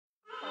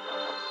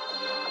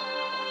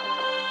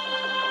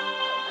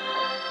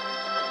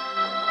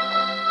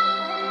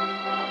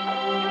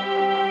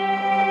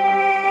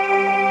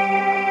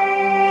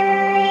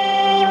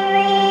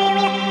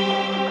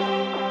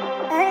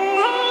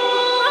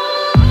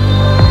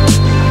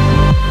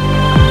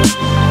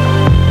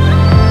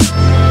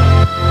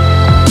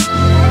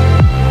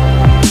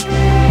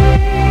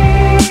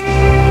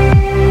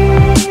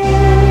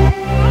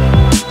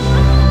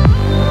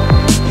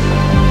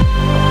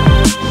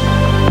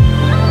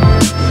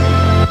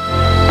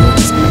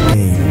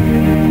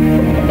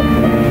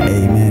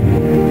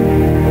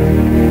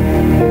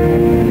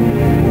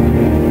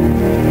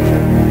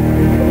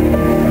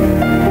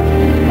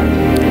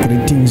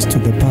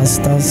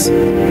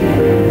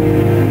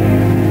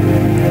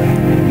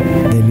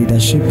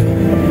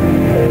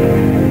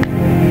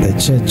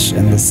church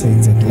and the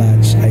saints at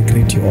large, I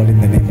greet you all in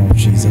the name of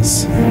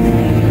Jesus.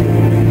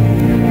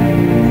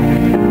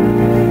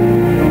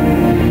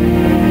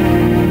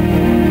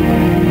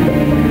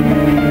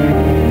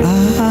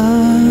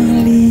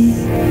 Ali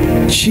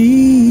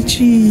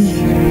Chichi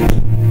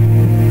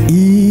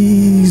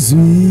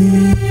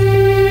izwi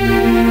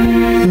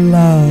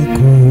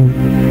lakho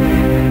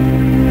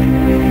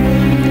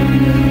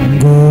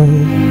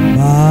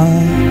ngoba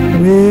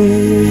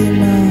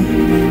wena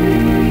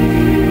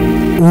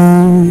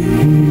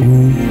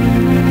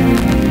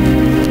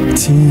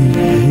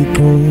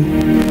Thixo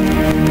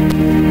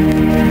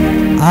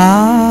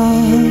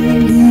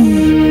Ali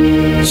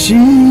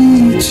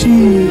Chichi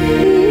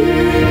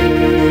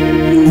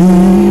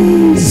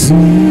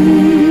izwi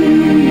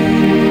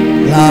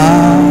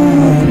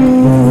lakho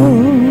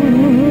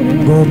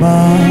ngoba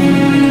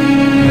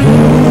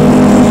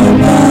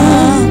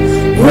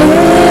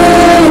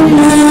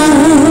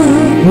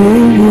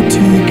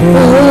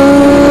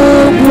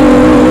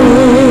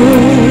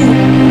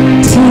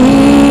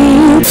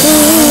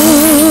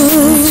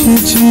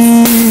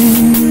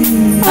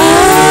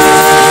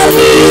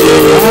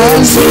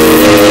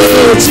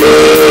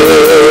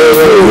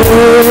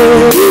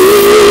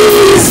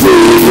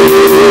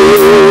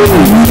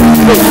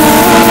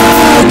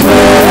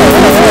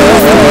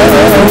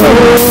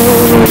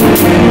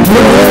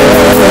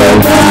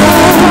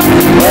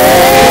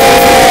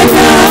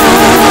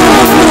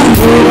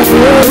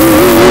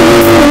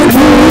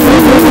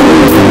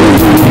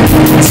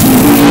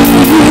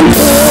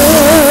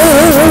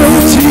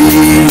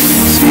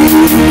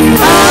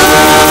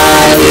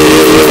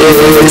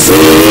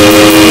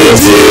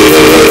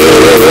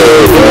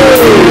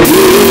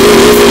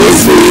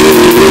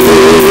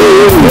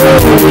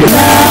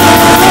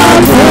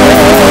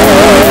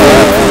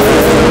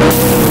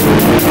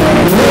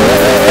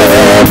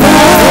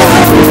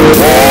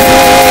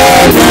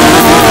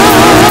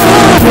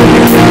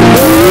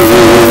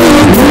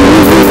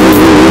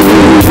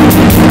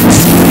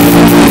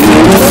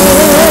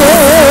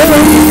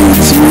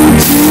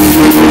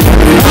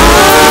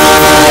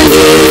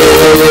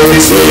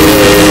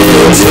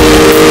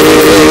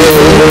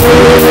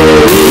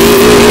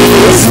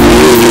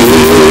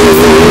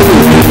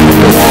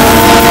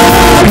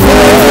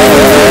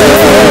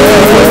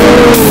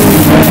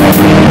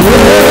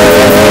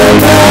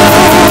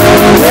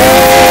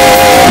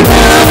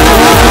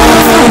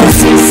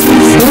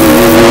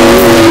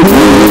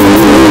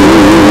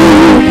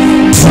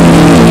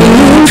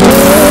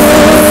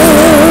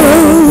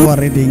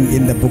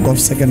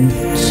Second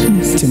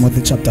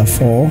Timothy chapter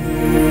 4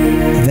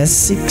 verse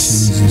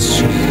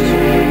 6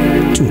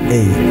 to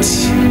 8.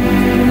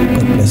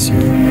 God bless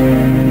you.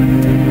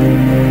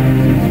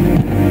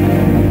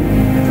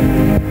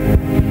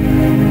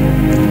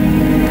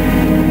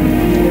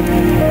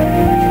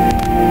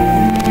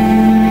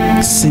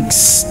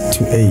 Six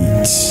to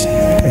 8.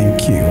 Thank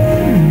you.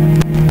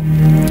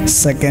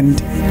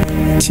 Second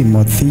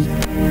Timothy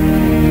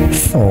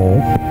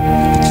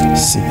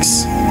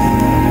 4:6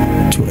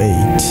 to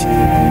 8.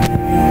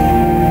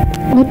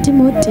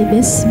 Timothy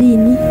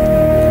besibini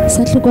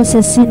sahluko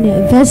sesine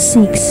verse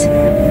 6.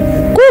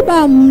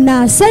 Kuba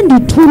mna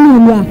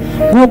sendithululwa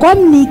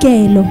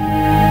ngokomnikelo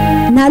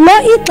nalo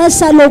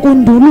ixesha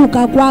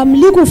lokunduluka kwam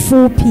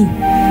likufuphi.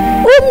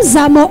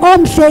 Umzamo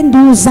omhle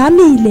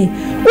ndiwuzamile,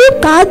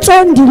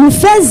 ugqatso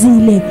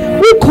ndilufezile,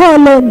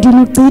 ukholo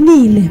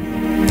ndilugcinile.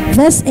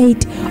 Verse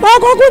 8.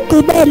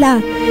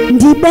 Okokugqibela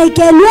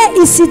ndibekelwe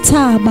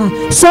isithaba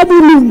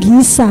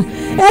sobulungisa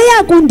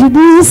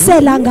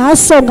eyakundibuyisela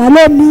ngaso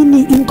ngaloo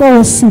mini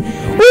inkosi,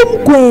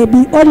 umgwebi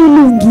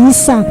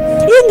olulungisa,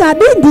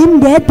 ingabi ndim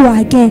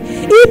ndedwa ke,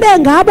 ibe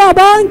ngabo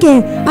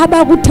bonke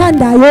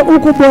abakuthandayo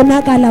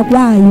ukubonakala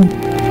kwayo.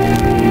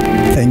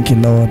 Thank you,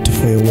 Lord,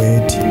 for your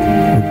word.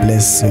 We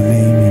bless your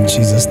name in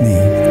Jesus'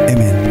 name.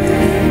 Amen.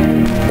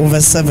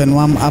 Verse 7,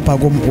 I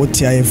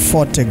have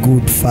fought a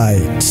good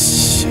fight.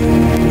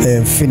 I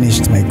have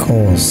finished my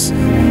course.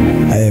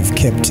 I have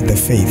kept the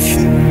faith.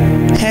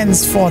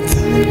 Henceforth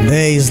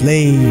there is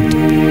laid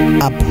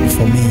up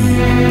for me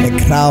a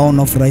crown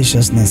of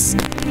righteousness,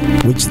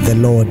 which the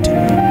Lord,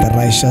 the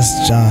righteous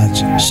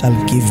judge, shall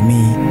give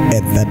me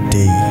at that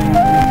day.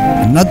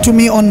 Not to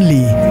me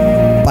only,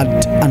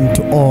 but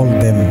unto all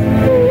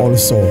them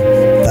also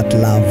that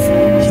love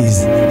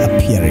his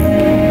appearing.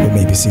 You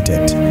may be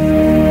seated.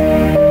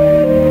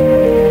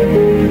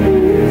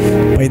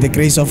 By the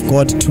grace of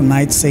God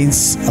tonight,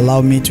 saints,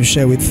 allow me to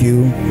share with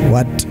you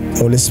what the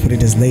Holy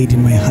Spirit has laid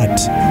in my heart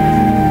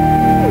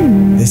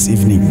this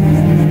evening,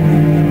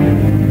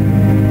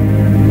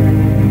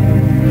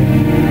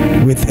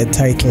 with a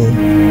title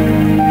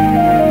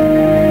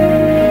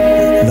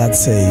that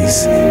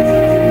says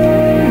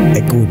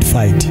A Good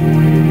Fight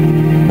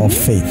of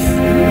Faith.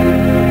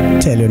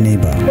 Tell your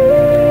neighbor,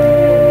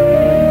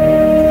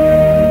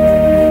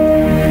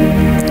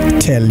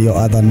 tell your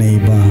other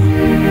neighbor,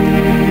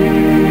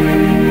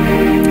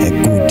 a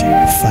good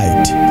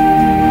fight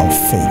of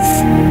faith.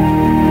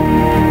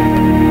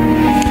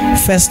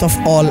 First of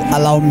all,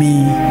 allow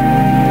me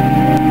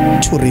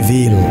to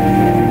reveal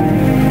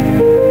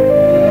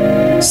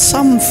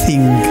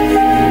something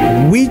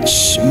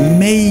which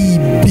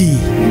maybe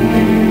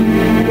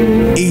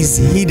is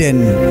hidden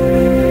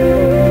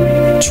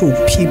to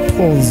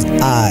people's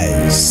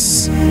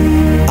eyes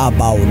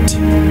about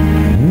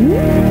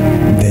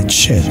the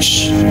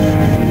church.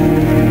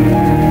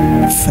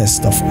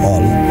 First of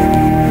all.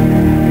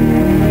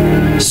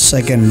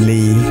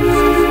 Secondly,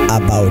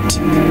 about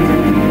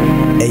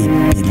a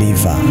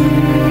believer.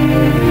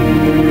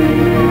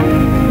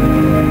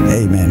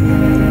 Amen.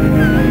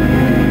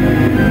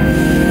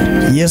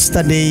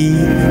 Yesterday,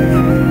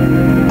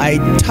 I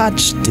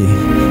touched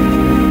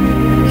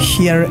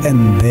here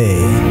and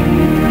there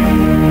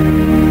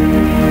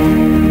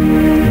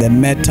the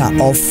matter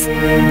of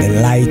the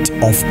light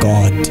of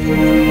God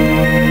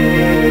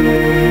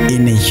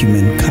in a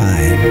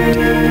humankind.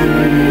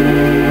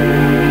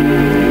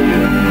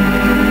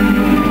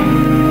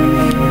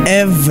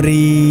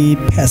 Every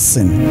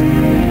person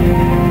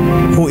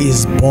who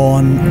is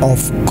born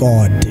of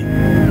God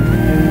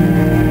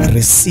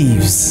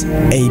receives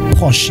a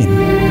portion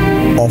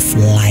of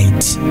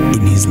light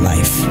in his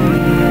life.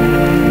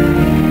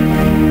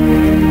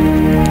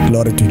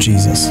 Glory to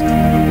Jesus.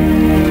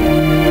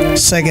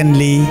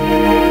 Secondly,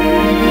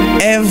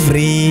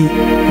 every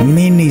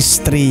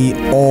ministry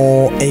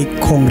or a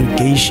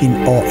congregation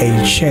or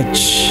a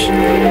church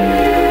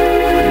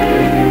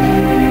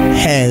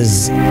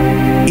has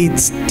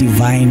its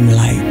divine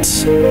light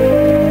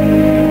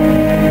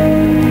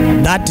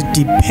that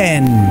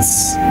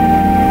depends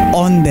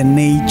on the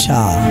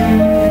nature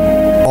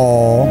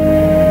or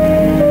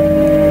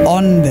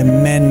on the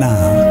manner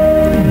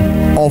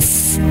of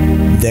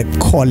the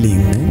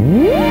calling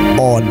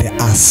or the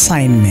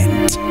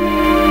assignment.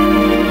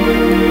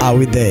 Are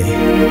we there?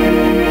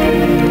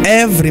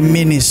 Every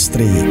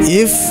ministry,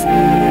 if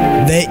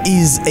there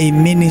is a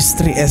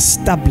ministry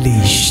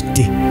established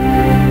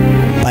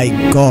by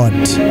God,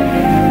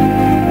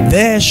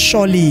 there's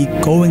surely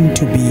going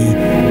to be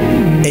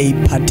a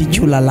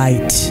particular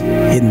light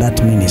in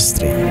that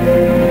ministry.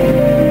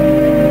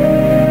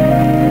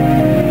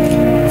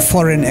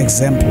 For an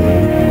example,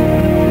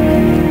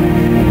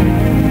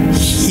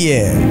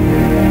 here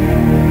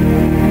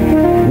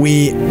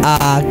we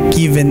are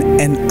given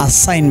an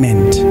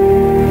assignment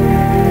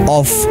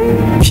of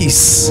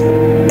peace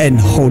and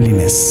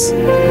holiness.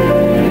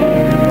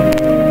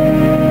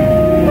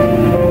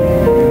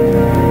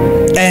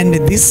 And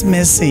this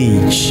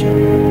message,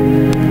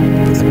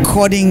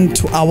 according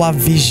to our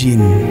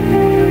vision,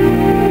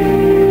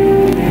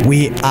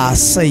 we are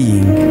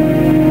saying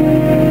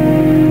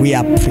we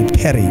are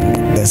preparing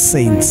the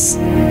saints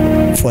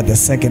for the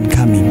second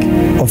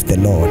coming of the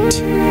Lord.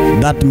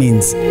 That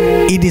means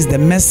it is the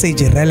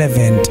message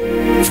relevant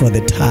for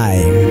the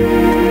time.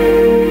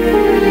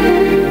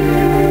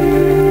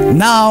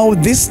 Now,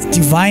 this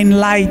divine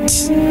light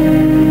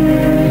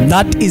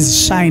that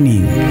is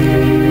shining,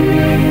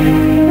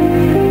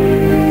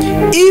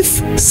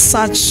 if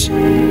such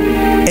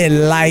a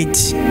light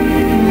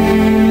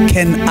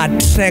can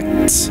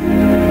attract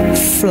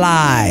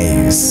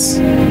flies,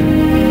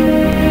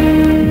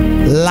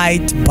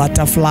 light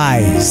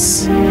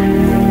butterflies,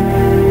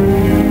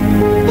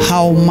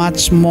 how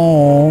much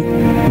more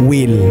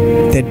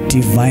will the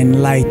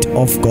divine light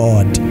of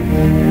God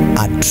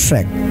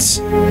attract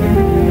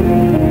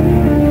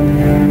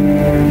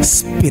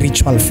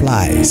spiritual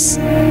flies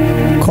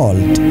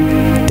called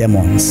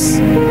demons?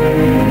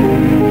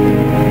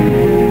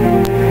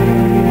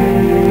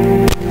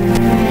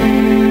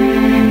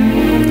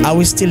 Are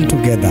we still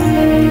together?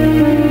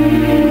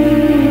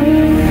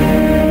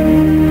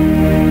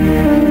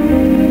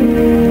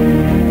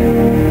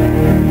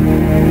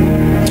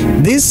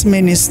 This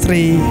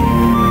ministry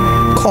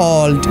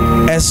called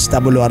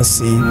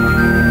SWRC,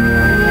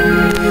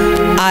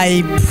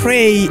 I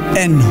pray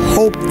and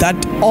hope that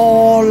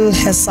all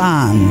her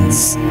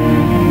sons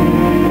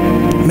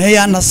may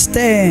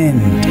understand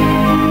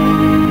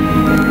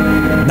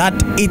that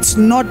it's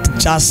not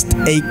just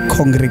a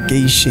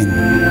congregation,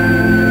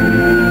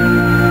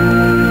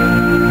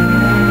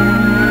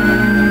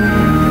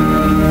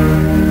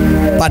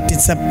 but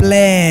it's a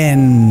plan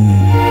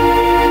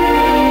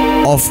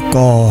of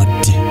God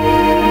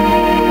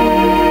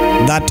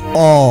that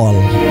all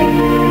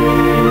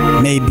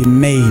may be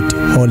made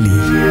holy.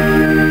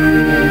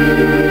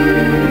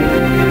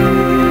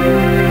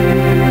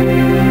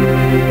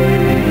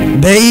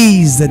 There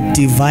is a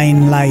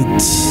divine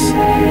light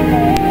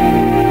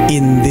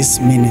in this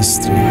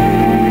ministry.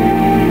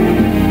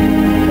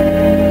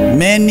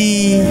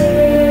 Many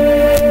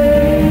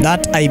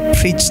that I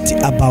preached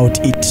about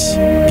it,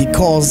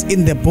 because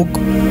in the book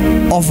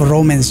of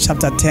Romans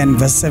chapter 10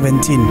 verse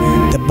 17,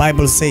 the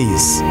Bible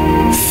says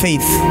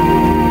faith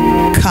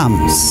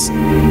comes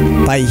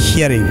by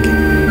hearing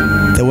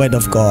the word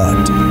of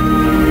God.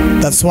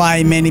 That's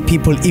why many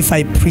people, if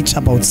I preach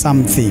about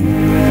something,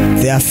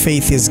 their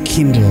faith is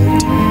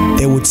kindled,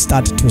 they would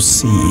start to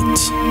see it.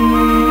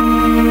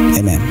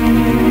 Amen.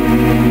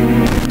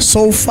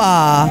 So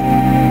far,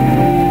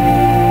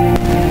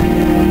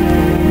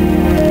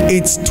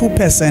 it's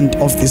 2%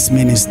 of this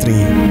ministry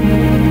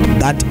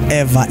that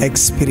ever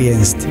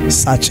experienced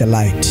such a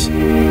light.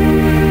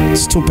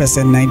 It's 2%,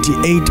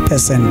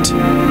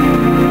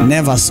 98%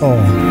 never saw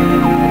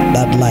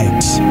that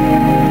light.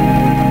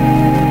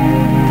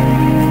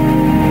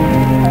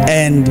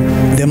 And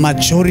the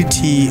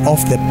majority of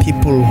the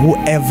people who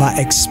ever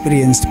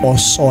experienced or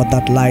saw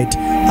that light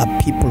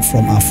are people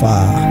from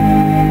afar.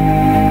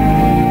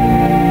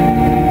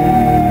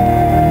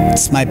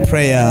 It's my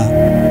prayer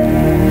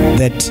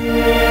that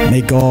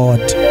may God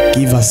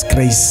give us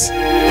grace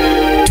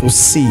to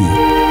see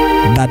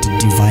that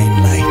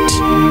divine light.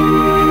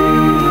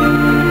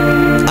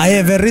 I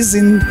have a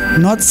reason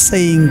not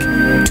saying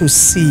to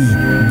see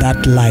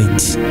that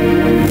light,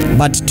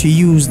 but to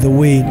use the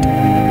word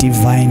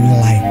divine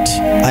light.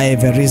 I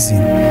have a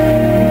reason.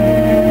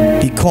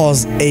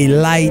 Because a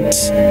light,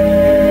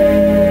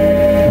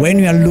 when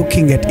you are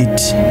looking at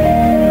it,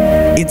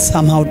 it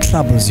somehow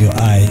troubles your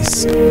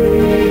eyes.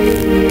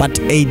 But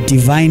a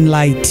divine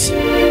light,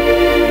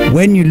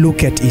 when you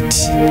look at it,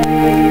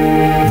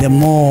 the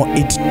more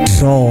it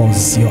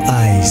draws your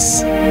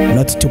eyes,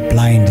 not to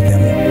blind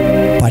them,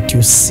 but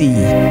you see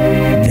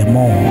the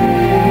more.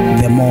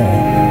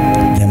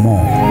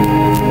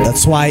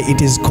 That's why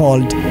it is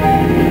called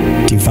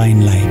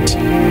divine light.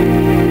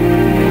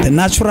 The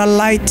natural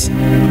light,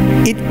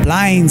 it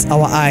blinds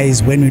our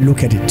eyes when we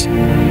look at it.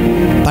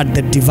 But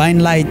the divine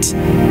light,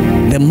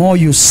 the more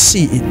you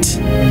see it,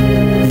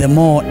 the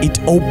more it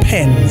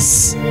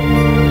opens,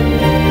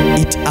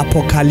 it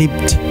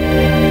apocalyptes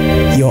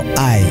your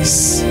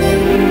eyes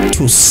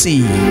to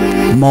see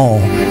more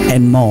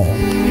and more.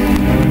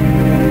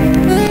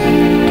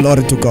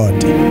 Glory to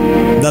God.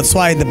 That's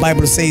why the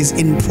Bible says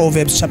in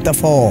Proverbs chapter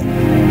 4,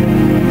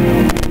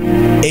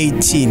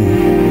 18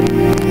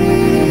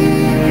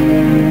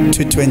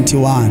 to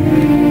 21,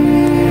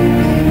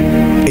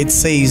 it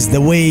says,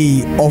 the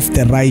way of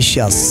the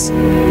righteous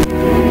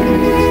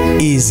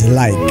is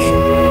like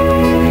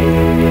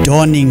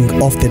dawning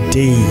of the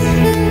day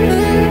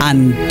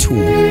unto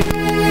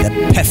the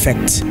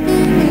perfect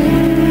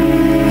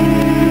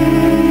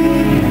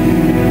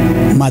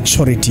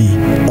maturity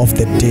of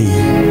the day.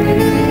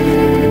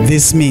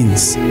 This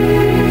means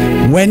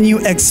when you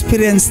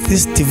experience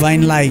this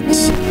divine light,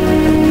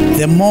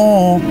 the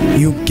more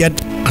you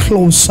get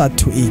closer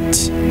to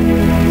it,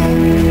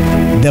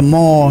 the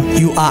more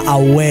you are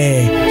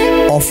aware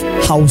of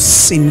how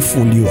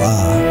sinful you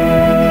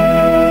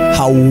are,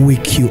 how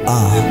weak you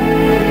are,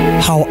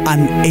 how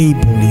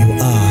unable you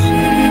are,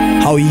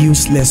 how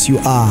useless you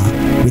are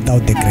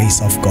without the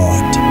grace of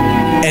God.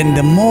 And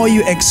the more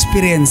you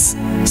experience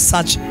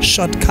such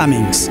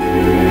shortcomings,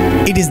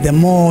 it is the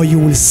more you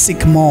will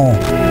seek more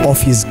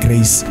of His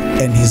grace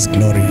and His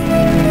glory.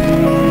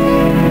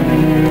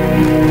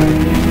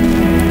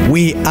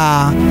 We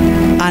are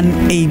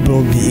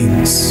unable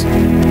beings.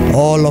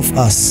 All of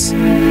us,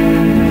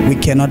 we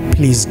cannot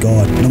please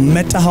God. No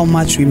matter how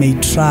much we may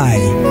try,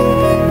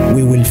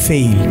 we will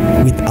fail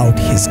without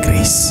His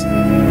grace.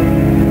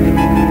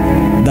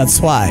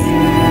 That's why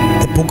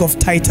the book of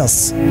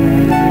Titus,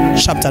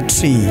 chapter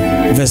 3,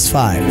 verse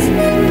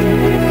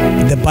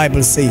 5, the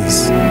Bible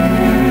says,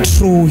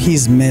 through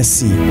His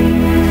mercy,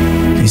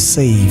 He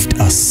saved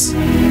us.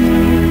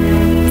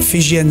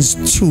 Ephesians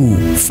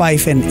 2,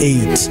 5 and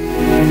 8,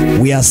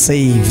 we are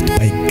saved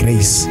by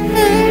grace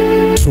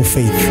through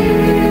faith.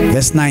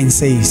 Verse 9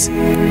 says,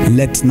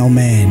 let no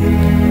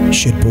man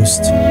should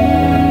boast.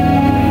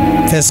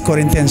 1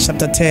 Corinthians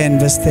chapter 10,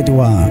 verse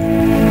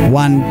 31,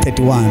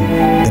 131,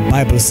 the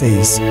Bible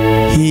says,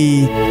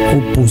 he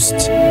who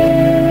boasts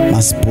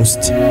must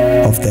boast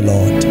of the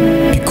Lord,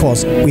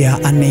 because we are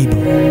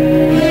unable.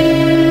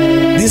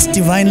 This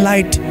divine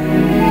light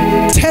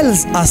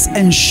tells us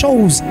and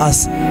shows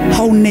us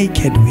how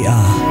naked we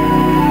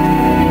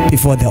are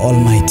before the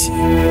Almighty,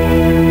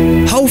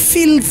 how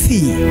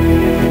filthy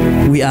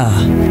we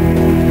are.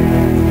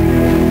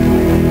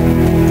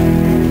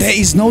 There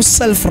is no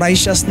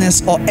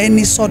self-righteousness or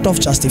any sort of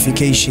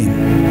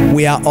justification.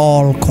 We are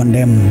all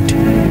condemned.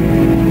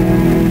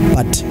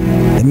 But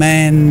the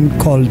man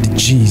called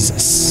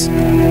Jesus,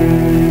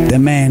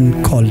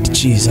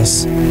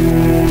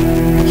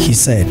 He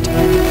said,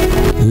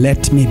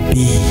 let me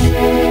be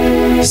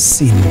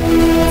sin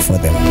for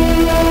them.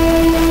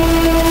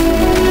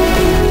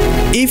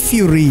 If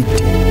you read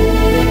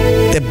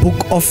the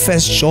book of 1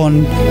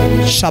 John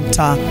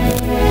chapter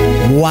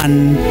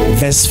 1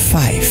 verse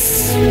 5,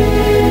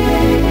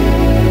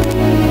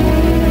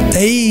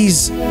 there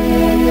is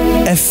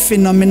a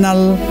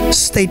phenomenal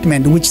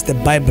statement which the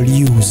Bible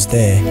used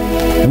there,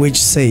 which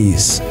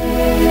says,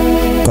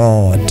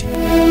 God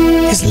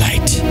is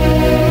light.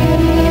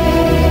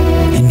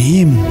 In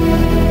Him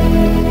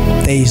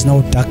there is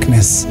no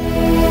darkness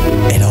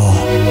at all.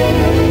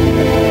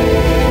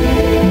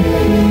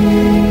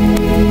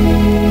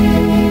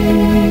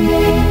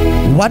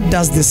 What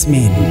does this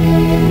mean?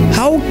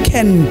 How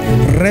can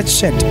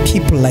wretched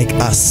people like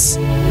us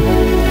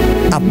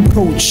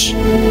approach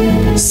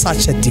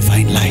such a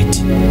divine light?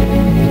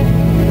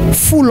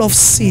 Full of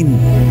sin.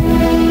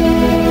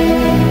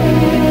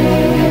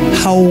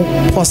 How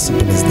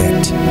possible is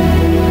that?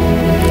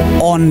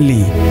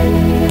 Only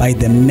by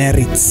the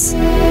merits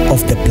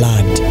of the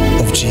blood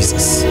of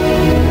Jesus.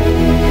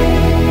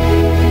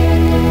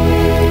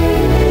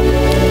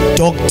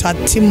 Dr.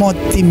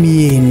 Timothy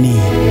Myeni,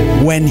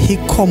 when he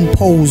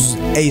composed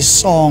a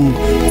song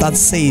that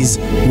says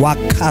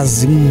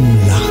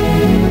Wakazimla,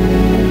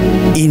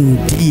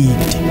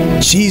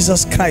 indeed,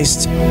 Jesus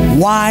Christ,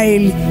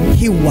 while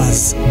he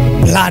was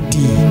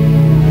bloody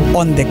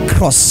on the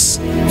cross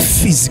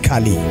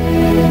physically,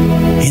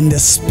 in the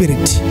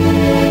spirit,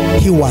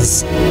 he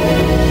was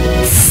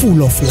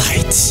full of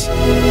light,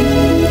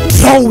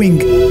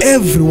 drawing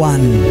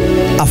everyone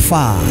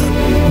afar.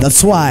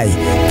 That's why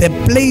the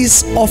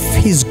place of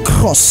his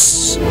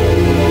cross,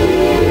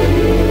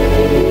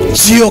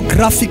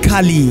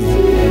 geographically,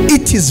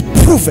 it is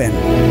proven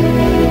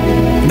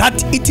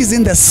that it is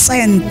in the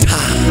center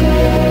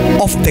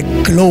of the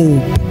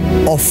globe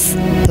of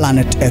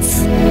planet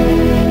Earth.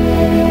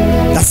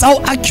 That's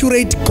how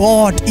accurate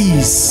God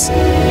is.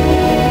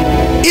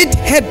 It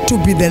had to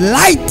be the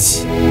light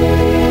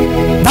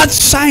that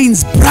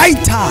shines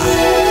brighter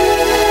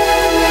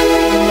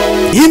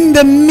in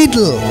the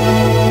middle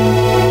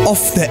of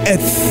the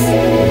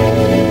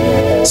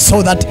earth,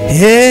 so that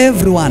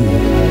everyone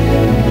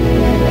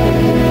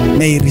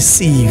may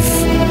receive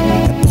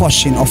a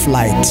portion of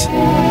light.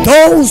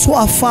 Those who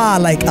are far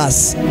like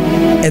us,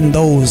 and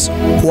those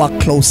who are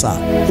closer,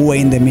 who are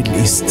in the Middle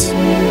East.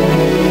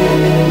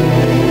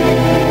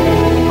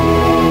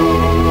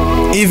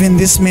 Even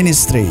this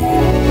ministry,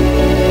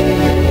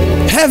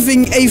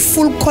 having a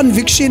full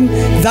conviction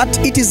that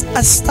it is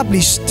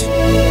established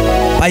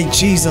by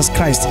Jesus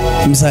Christ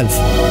himself,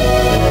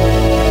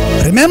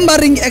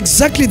 remembering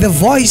exactly the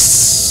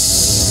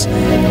voice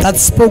that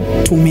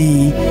spoke to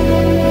me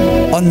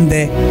on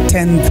the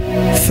 10th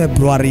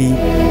February,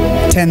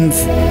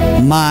 10th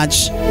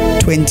March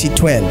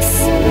 2012.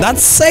 That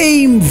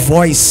same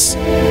voice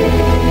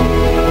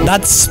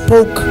that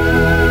spoke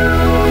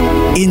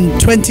in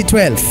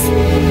 2012,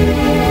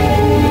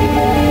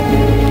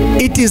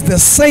 it is the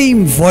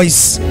same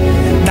voice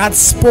that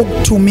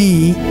spoke to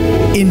me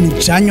in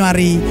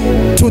January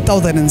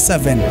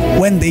 2007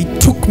 when they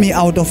took me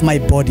out of my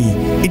body.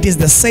 It is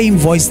the same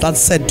voice that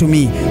said to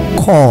me,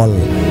 call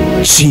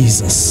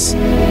Jesus.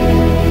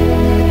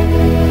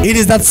 It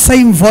is that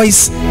same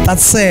voice that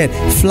said,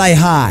 fly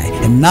high.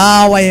 And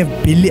now I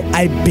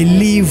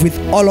believe with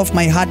all of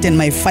my heart and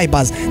my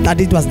fibers that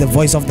it was the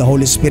voice of the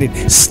Holy Spirit.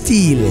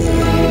 Still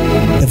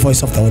the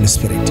voice of the Holy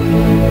Spirit.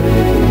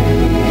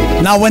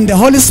 Now when the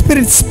Holy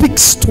Spirit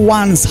speaks to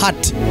one's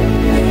heart,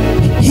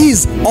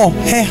 his or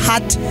her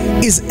heart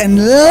is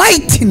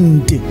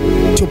enlightened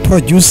to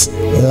produce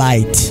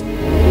light.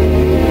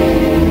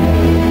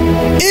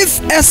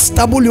 If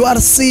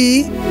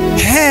SWRC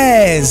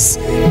has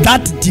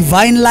that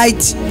divine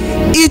light,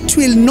 it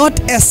will not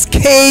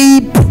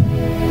escape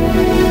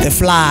the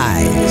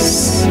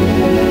flies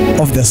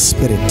of the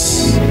Spirit.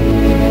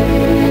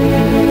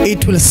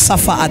 It will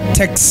suffer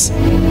attacks,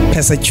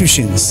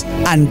 persecutions,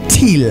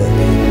 until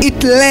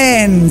it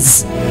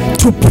learns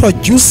to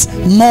produce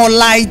more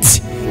light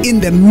in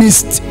the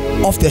midst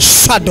of the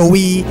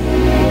shadowy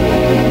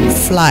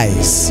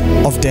flies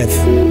of death.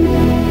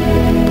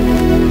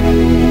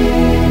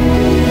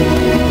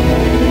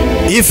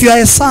 If you are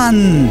a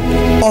son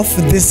of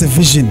this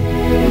vision,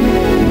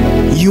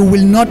 you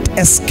will not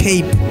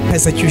escape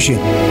persecution.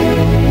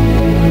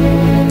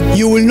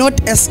 You will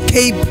not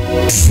escape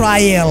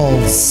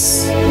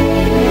trials.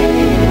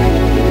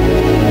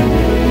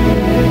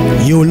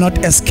 You will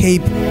not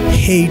escape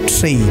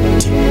hatred.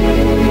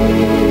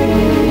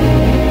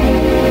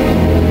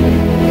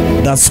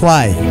 That's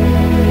why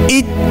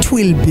it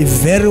will be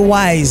very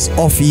wise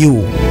of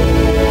you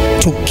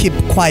to keep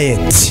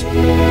quiet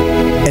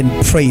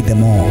and pray the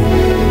more.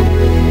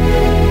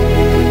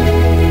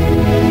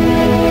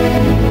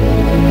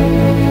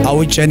 Are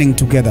we journeying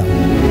together?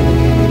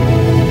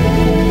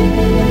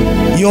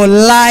 Your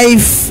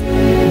life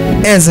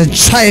as a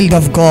child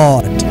of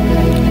God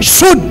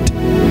should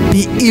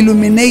be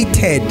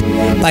illuminated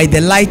by the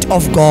light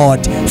of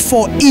God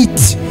for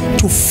it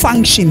to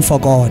function for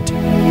God.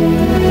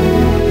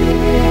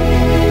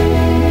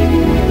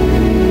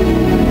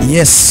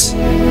 Yes,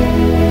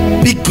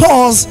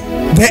 because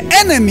the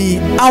enemy,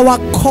 our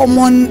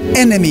common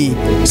enemy,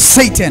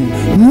 Satan,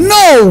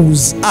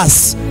 knows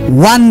us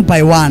one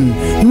by one,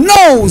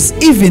 knows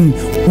even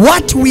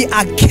what we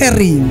are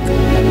carrying.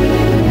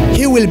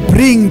 He will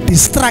bring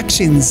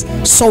distractions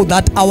so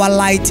that our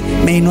light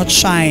may not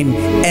shine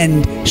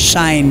and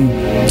shine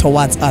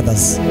towards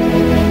others.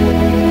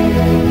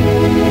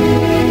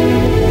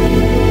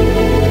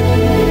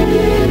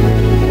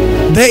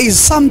 There is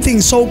something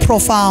so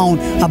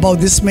profound about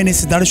this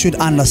ministry that you should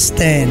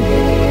understand.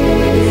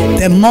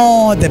 The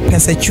more the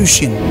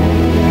persecution,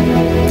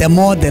 the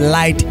more the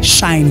light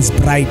shines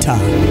brighter.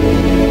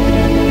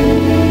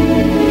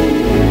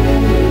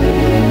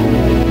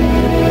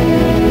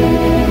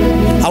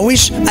 I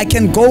wish I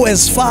can go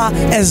as far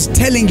as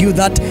telling you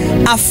that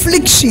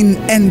affliction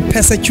and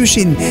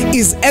persecution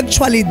is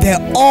actually the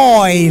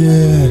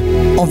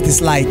oil of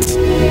this light.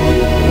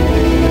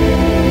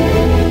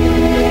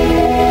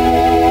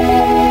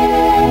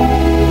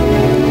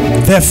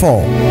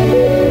 Therefore,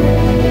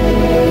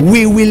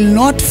 we will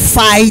not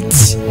fight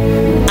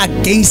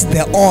against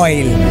the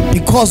oil,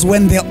 because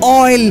when the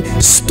oil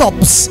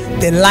stops,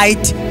 the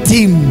light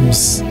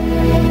dims.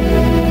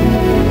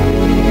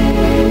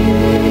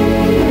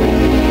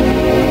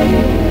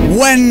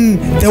 When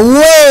the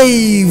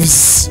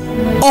waves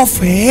of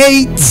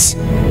hate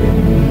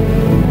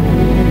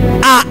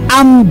are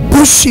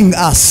ambushing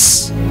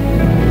us,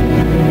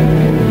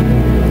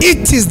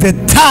 it is the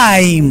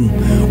time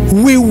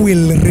we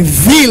will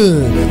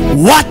reveal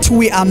what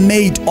we are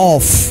made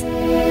of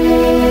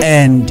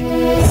and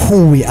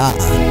who we are.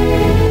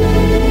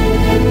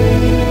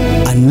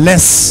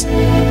 Unless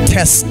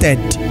tested,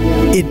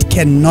 it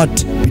cannot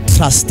be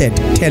trusted.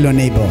 Tell your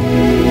neighbor.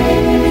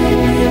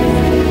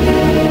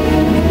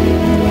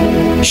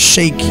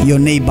 Shake your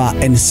neighbor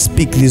and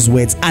speak these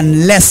words.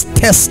 Unless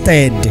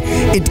tested,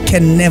 it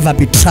can never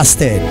be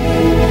trusted.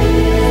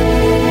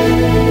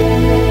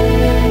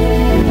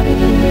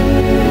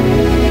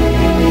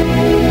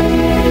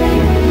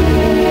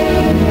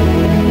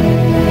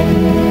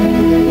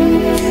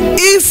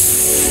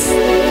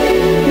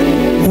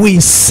 We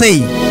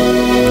say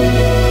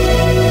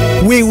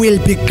we will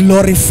be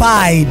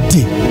glorified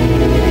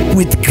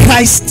with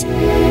Christ,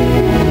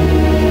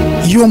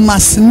 you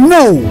must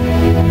know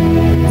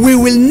we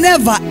will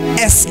never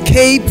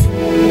escape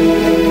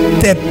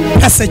the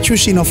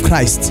persecution of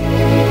Christ.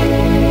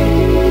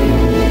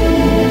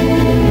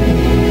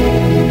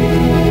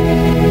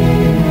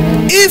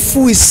 If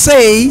we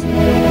say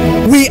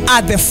we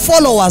are the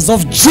followers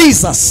of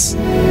Jesus,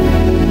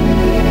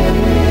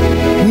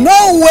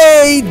 no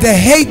way the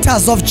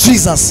haters of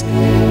Jesus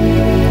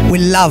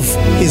will love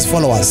his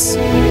followers.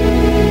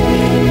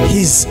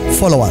 His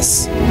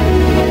followers.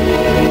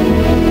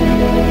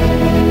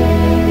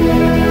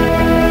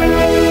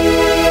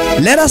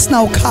 Let us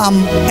now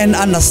come and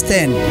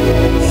understand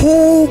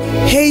who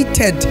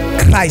hated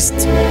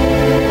Christ.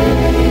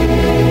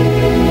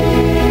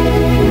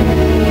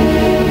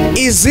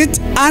 Is it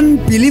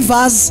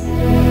unbelievers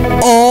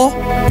or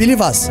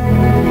believers?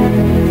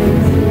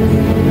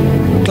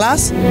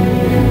 Class?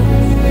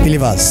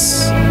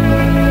 Believers.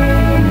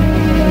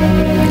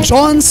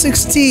 John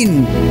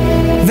 16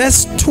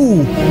 verse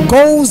 2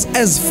 goes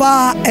as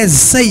far as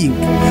saying,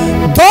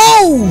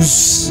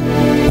 those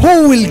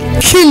who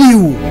will kill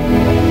you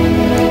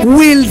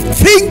will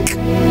think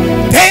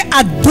they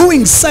are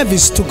doing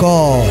service to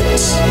God.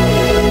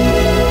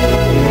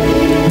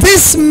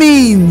 This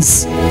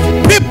means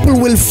people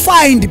will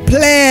find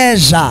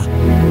pleasure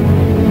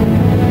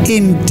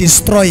in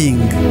destroying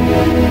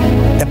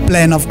the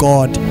plan of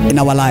God in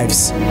our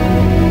lives,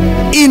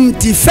 in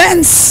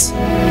defense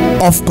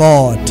of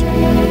God.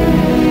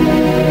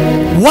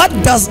 What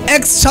does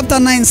Acts chapter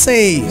 9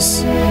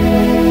 says?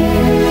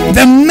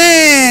 The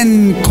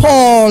man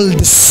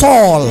called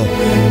Saul,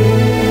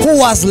 who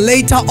was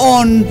later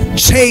on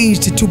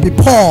changed to be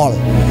Paul,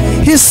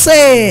 he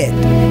said,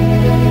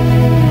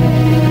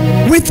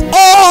 with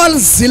all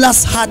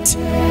zealous heart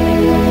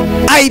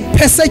I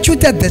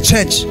persecuted the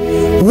church.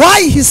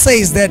 Why he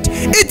says that?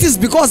 It is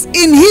because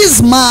in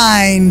his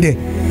mind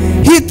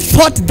he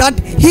thought that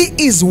he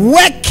is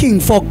working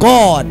for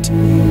God,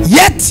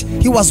 yet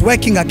he was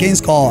working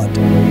against God.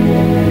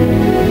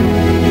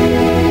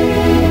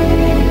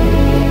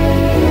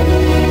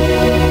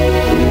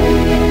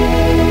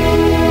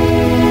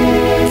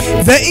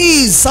 There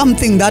is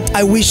something that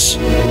I wish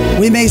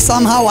we may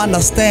somehow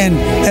understand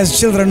as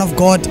children of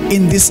God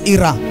in this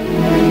era.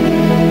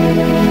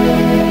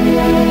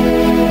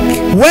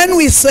 When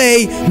we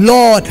say,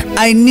 Lord,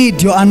 I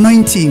need your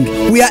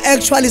anointing, we are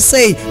actually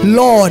saying,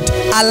 Lord,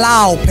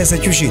 allow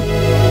persecution.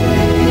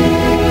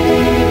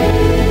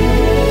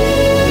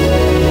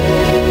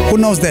 Who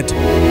knows that?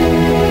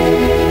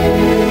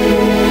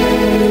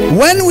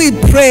 When we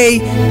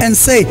pray and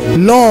say,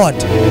 Lord,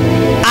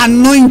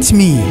 anoint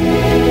me,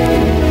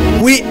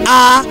 we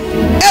are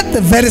at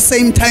the very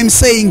same time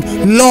saying,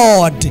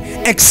 Lord,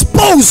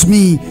 expose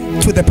me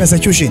to the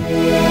persecution.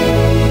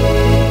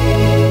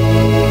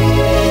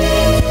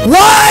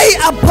 Why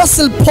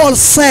Apostle Paul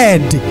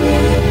said,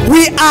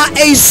 we are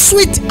a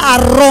sweet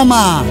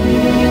aroma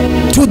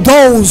to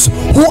those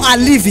who are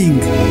living,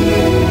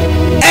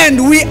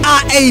 and we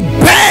are a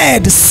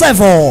bad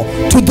savor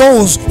to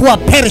those who are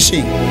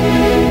perishing.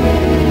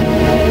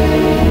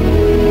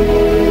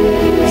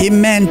 He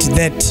meant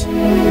that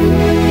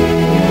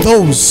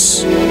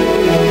those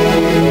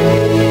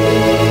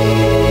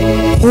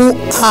who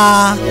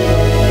are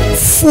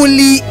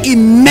fully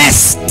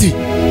immersed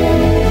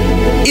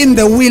in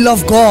the will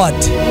of God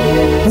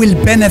will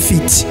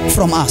benefit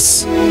from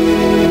us.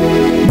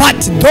 But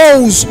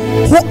those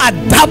who are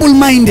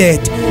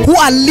double-minded, who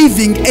are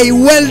living a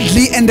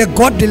worldly and a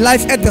godly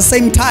life at the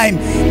same time,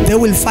 they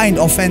will find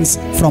offense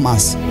from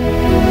us.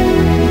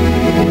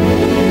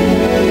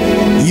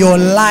 Your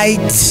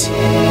light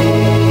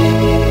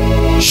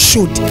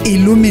should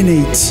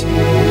illuminate,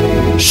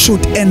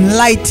 should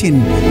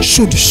enlighten,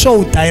 should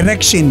show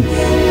direction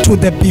to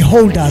the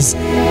beholders,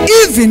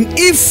 even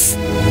if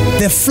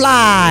the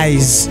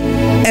flies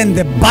and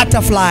the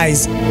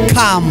butterflies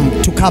come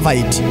to cover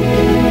it.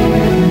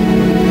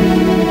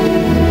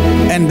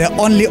 And the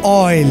only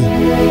oil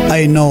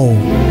I know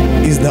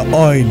is the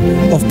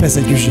oil of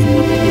persecution,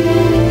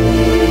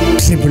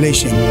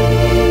 tribulation.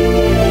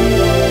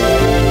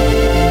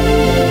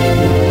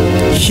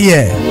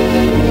 Here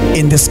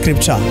in the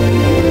scripture,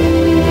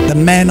 the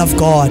man of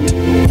God,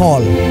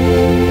 Paul,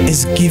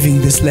 is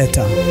giving this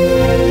letter,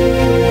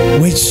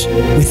 which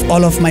with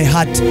all of my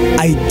heart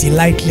I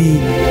delightfully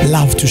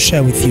love to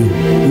share with you,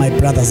 my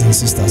brothers and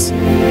sisters.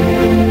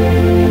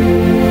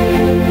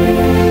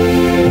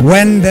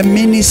 When the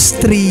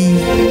ministry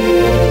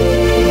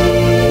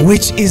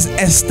which is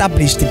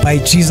established by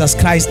Jesus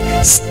Christ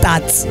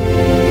starts,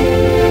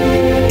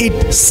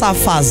 it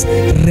suffers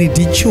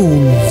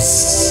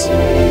ridicules,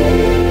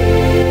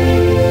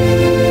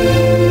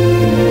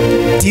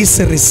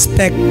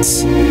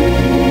 disrespect.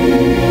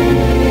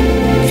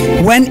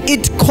 When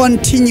it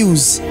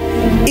continues,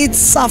 it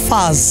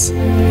suffers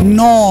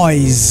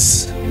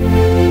noise.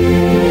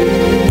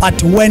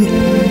 But when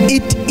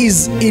it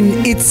is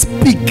in its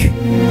peak,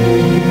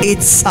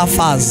 it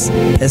suffers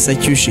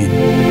persecution.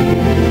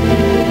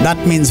 That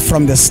means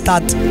from the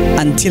start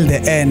until the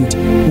end,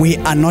 we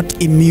are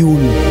not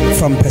immune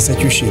from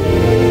persecution.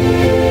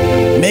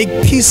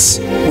 Make peace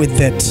with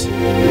that.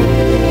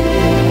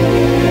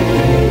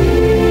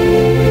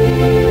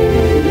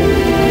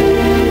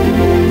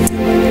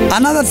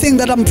 Another thing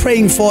that I'm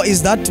praying for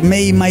is that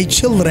may my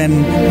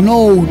children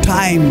know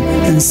time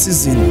and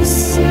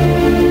seasons.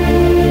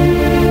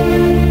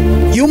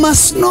 You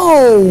must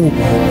know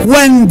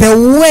when the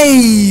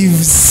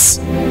waves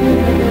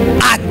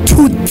are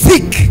too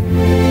thick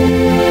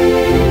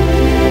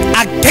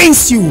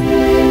against you.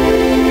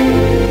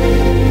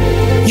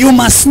 You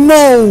must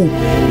know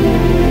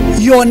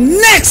your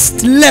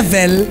next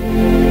level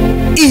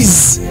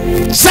is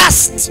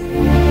just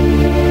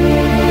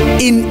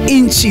in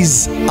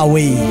inches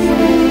away.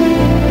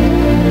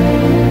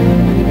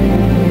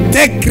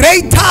 The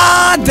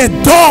greater the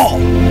door,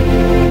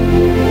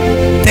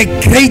 the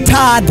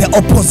greater the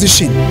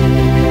opposition.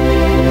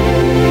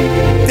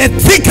 The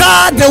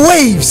thicker the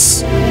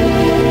waves,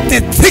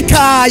 the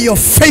thicker your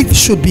faith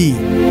should be.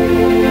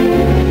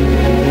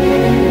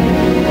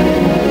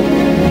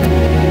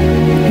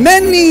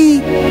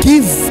 Many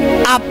give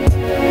up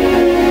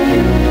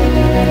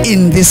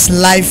in this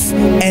life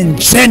and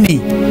journey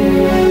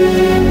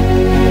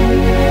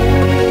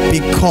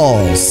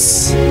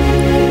because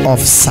of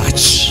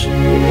such.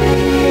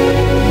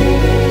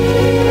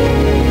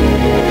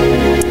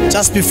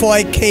 Just before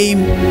I came,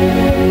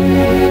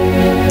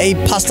 a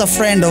pastor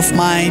friend of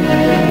mine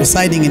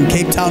residing in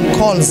Cape Town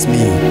calls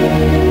me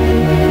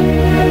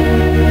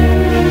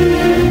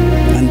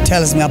and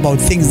tells me about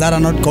things that are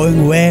not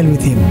going well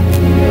with him.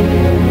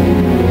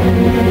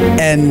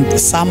 And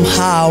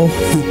somehow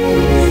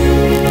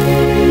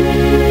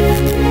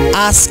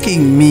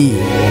asking me,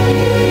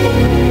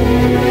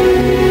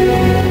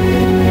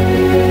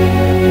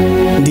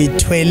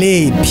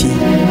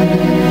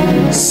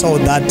 so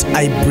that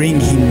I bring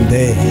him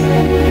there.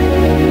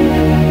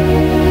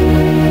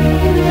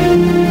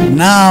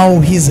 Now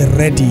he's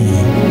ready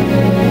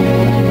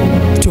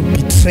to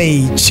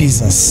betray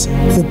Jesus,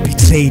 who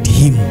betrayed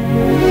him.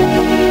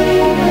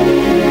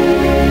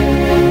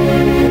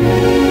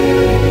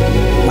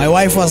 My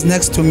wife was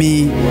next to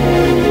me.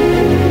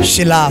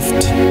 She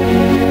laughed.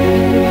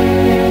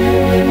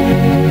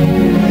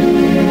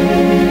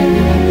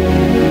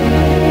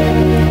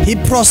 He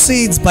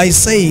proceeds by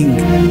saying,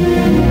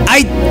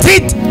 I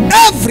did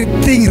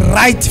everything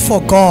right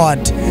for God,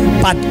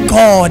 but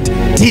God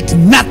did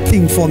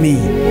nothing for me.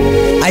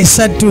 I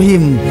said to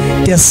him,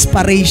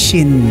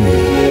 desperation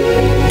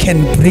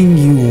can bring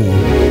you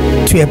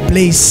to a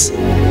place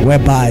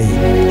whereby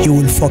you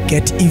will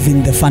forget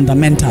even the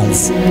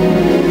fundamentals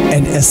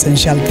and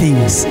essential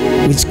things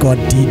which God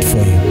did for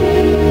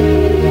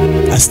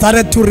you. I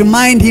started to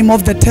remind him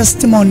of the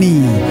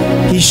testimony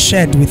he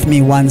shared with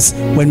me once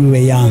when we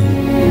were young.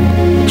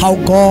 How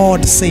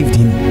God saved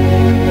him,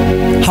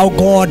 how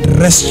God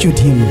rescued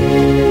him,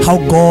 how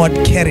God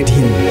carried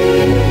him.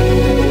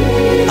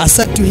 I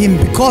said to him,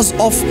 because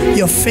of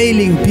your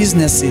failing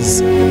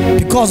businesses,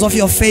 because of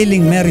your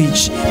failing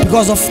marriage,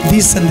 because of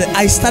this and that,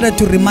 I started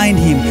to remind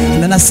him.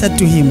 And then I said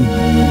to him,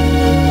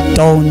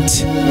 don't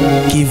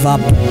give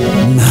up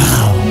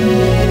now.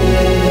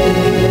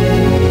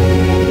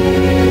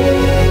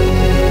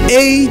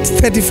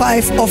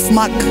 8:35 of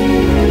Mark,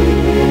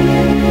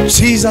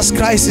 Jesus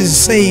Christ is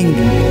saying,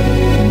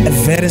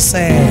 very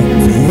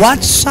sad,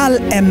 what shall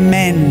a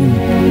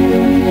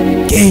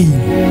man gain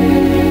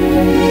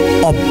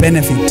or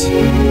benefit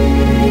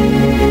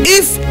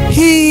if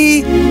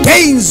he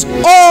gains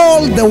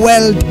all the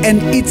world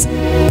and its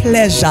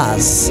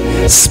pleasures,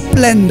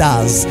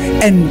 splendors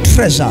and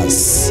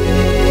treasures,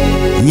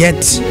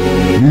 yet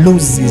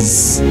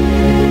loses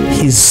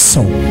his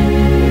soul?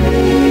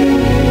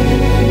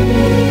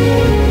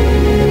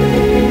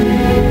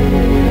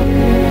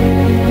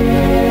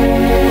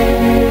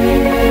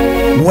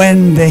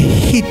 when the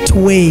heat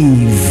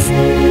wave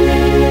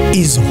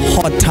is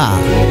hotter,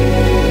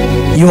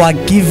 you are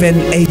given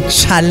a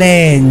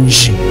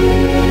challenge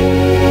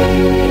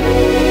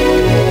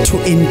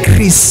to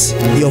increase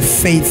your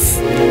faith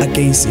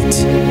against it.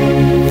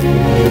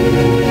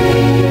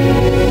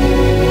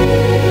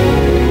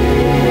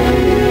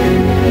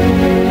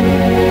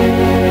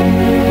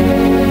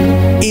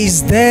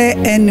 Is there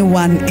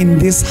anyone in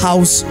this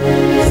house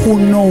who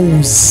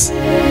knows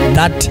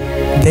that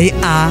they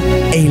are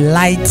a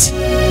light?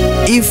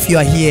 If you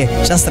are here,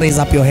 just raise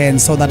up your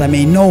hand so that I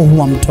may know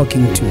who I'm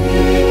talking to.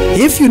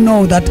 If you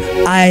know that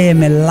I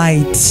am a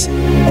light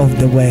of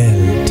the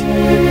world,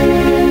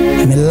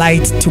 I'm a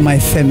light to my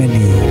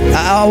family,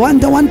 I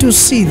want to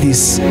see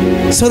this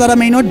so that I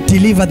may not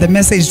deliver the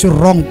message to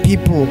wrong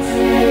people.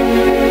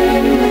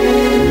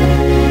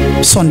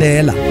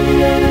 Sondela.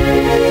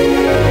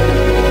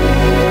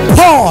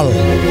 Paul,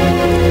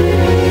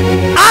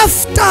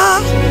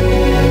 after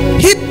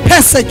he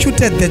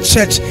persecuted the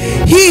church,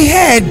 he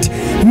had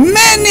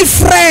many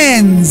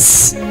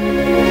friends.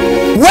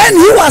 When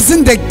he was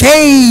in the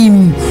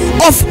game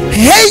of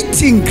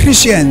hating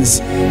Christians,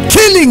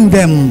 killing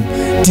them,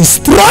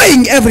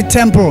 destroying every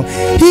temple,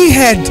 he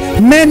had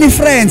many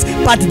friends.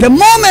 But the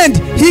moment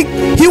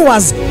he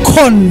was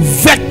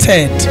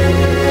convicted,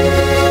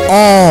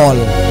 all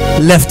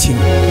left him.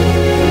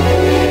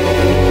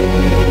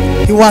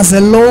 He was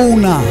a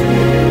loner.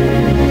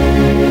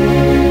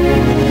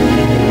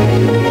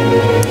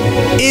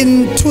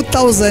 In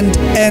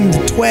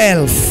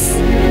 2012,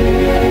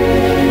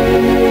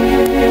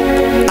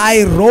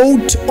 I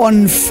wrote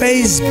on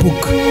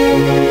Facebook,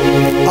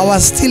 I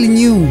was still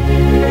new,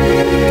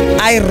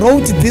 I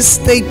wrote this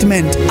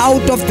statement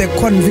out of the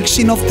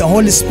conviction of the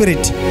Holy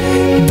Spirit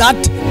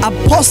that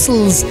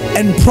apostles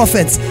and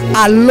prophets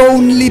are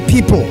lonely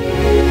people.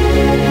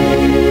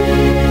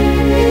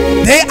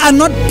 They are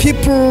not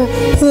people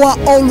who are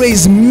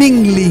always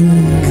mingling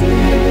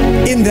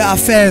in the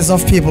affairs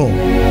of people.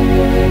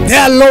 They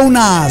are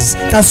loners.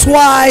 That's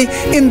why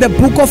in the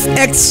book of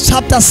Acts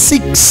chapter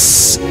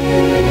 6,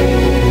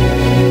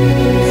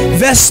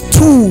 verse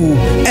 2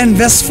 and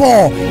verse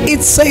 4,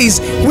 it says,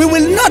 we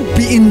will not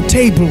be in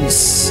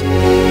tables,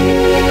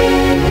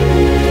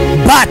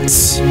 but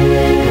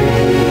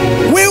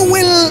we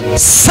will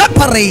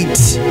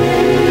separate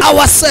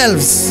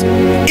ourselves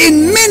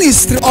in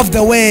ministry of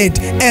the word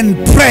and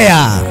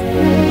prayer.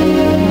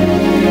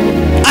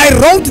 I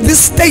wrote this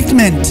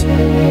statement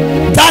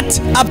that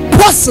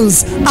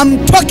apostles,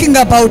 I'm talking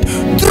about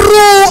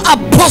true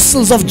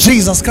apostles of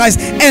Jesus Christ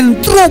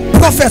and true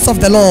prophets of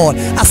the Lord.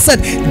 I said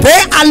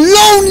they are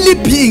lonely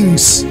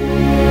beings.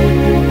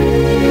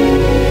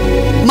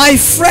 My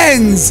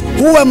friends,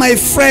 who were my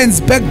friends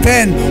back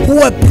then, who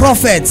were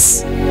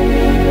prophets,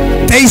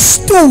 they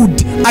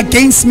stood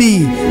against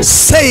me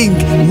saying,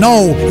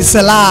 no, it's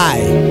a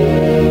lie.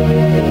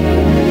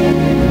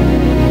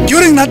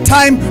 During that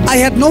time, I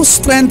had no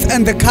strength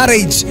and the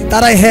courage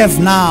that I have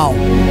now.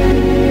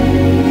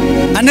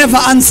 I never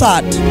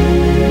answered.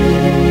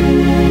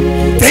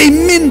 They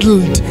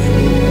mingled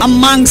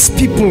amongst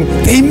people.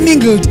 They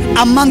mingled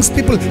amongst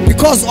people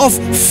because of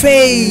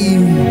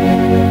fame,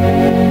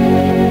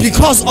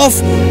 because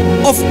of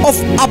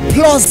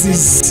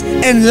applauses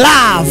and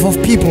love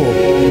of people.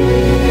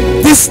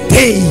 This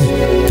day,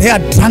 they are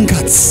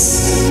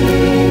drunkards.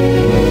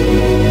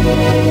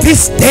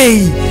 This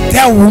day, they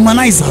are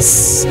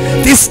womanizers.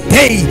 This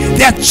day,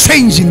 they are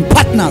changing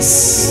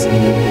partners.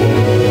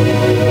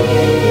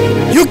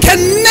 You can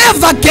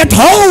never get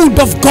hold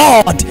of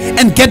God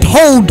and get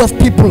hold of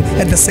people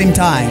at the same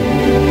time.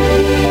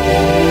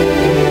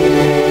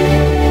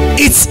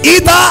 It's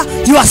either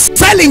you are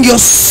selling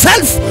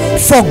yourself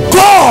for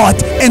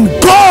God and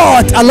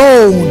God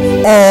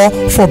alone,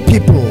 or for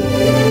people.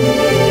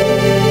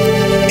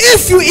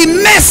 If you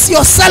immerse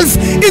yourself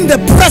in the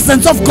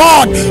presence of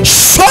God,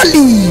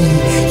 surely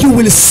you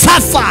will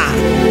suffer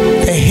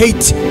the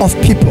hate of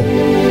people.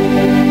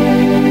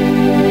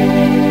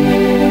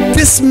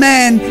 This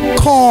man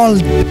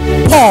called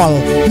Paul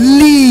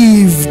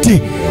lived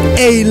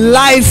a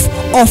life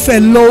of a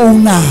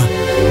loner,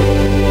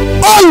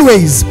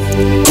 always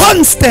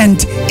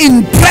constant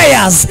in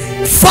prayers,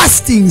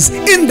 fastings,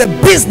 in the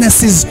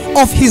businesses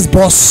of his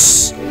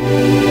boss.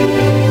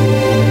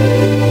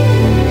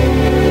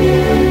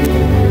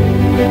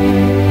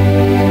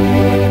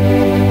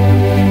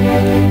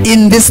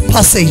 In this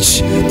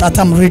passage that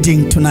I'm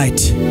reading tonight,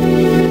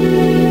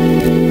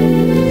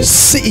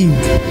 seeing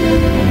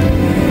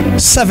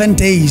 7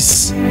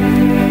 days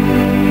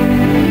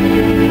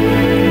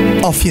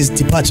of his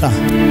departure,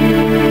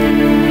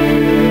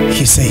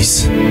 he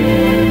says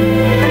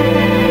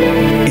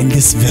in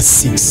this verse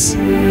 6,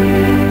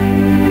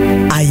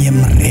 I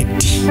am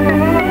ready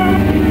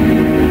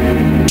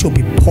to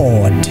be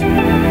poured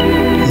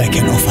like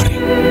an offering.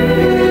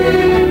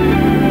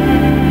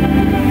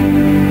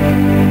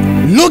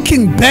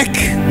 Looking back,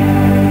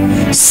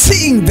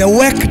 seeing the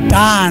work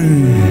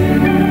done,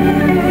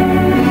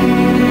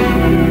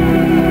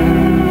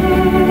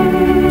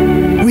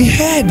 we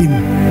heard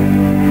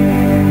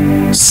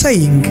him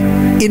saying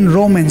in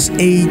Romans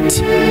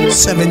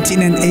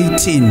 8:17 and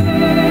 18.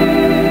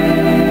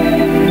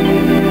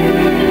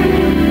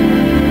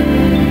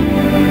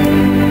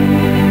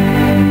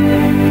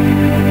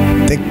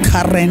 The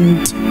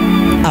current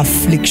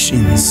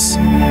afflictions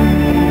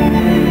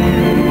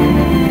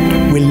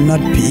will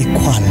not be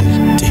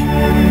equaled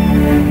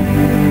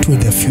to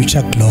the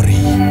future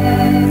glory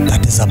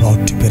that is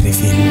about to be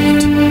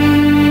revealed.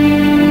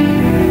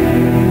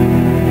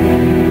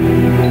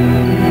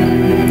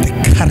 The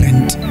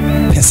current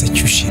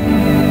persecution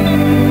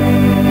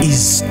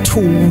is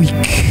too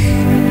weak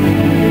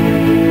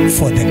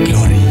for the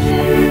glory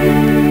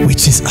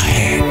which is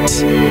ahead.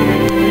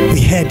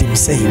 We heard him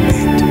saying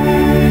that.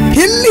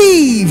 He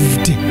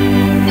lived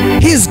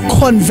his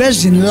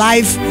conversion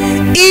life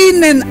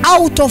in and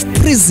out of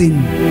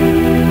prison.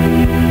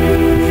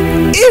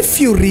 If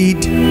you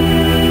read 2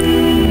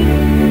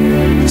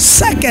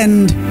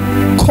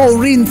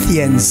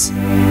 Corinthians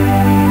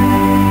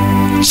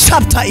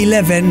chapter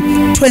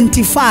 11,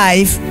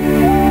 25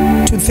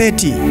 to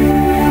 30,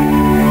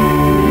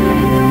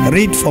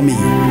 read for me.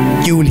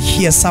 You will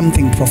hear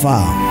something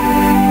profound.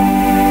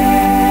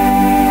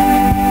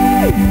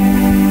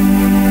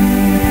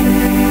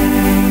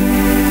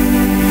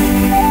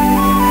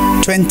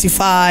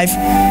 25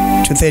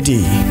 to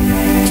 30.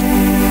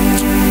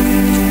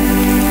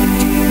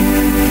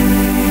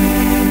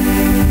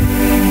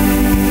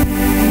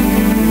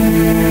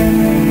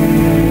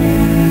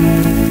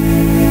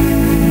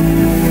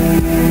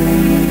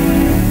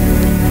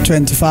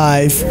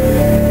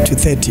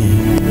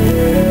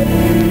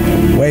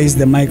 Where is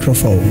the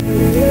microphone?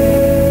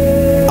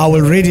 I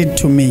will read it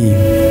to me.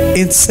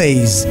 It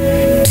says,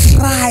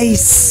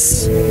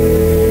 thrice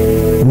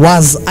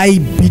was I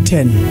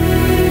beaten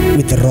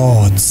with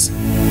rods.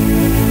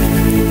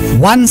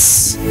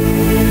 Once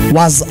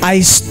was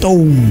I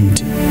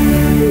stoned.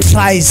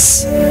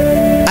 Thrice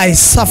I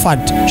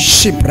suffered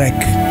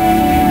shipwreck.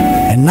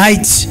 A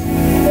night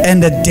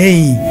and a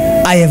day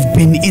I have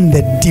been in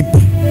the deep,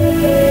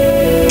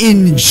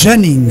 in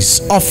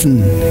journeyings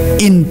often,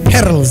 in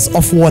perils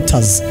of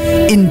waters,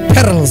 in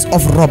perils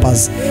of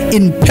robbers,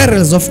 in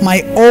perils of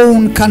my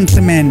own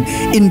countrymen,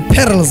 in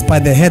perils by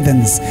the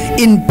heathens,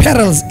 in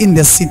perils in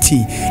the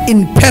city,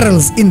 in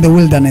perils in the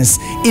wilderness,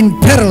 in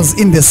perils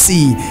in the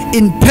sea,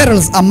 in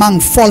perils among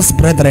false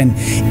brethren,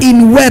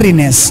 in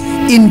weariness,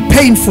 in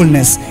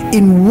painfulness,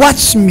 in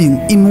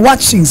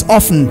watchings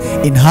often,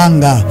 in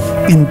hunger,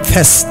 in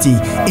thirsty,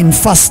 in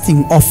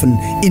fasting often,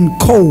 in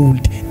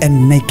cold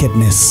and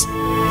nakedness.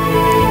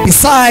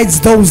 Besides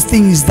those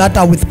things that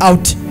are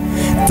without,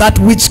 that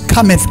which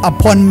cometh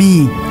upon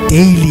me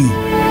daily,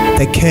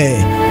 the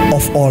care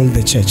of all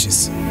the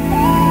churches.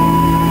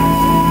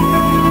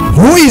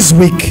 Who is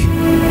weak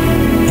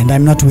and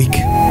I'm not weak?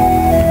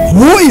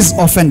 Who is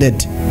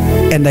offended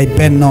and I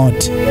bear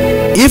not?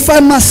 If I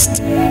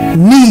must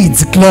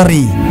needs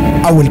glory,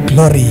 I will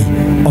glory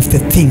of the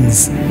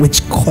things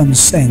which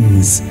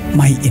concerns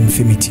my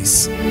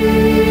infirmities.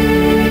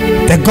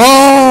 The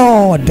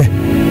God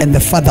and the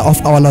Father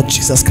of our Lord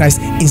Jesus Christ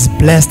is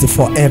blessed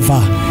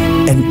forever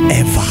and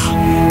ever.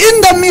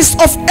 In the midst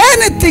of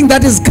anything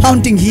that is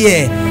counting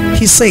here,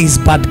 he says,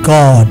 but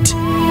God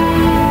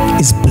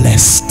is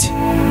blessed.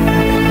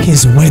 He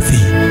is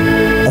worthy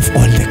of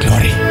all the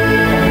glory.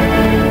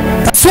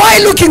 That's why,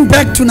 looking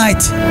back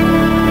tonight,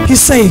 he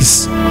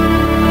says,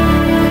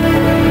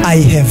 I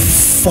have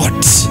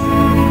fought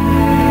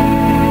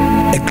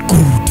a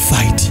good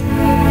fight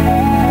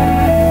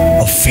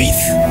of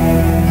faith.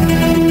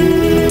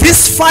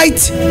 This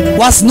fight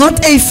was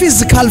not a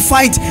physical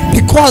fight,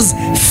 because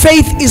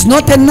faith is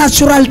not a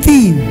natural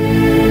thing.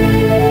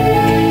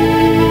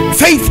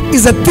 Faith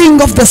is a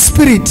thing of the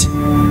spirit.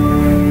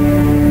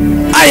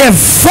 I have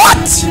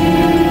fought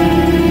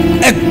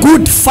a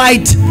good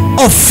fight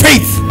of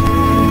faith.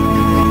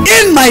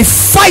 In my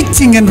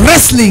fighting and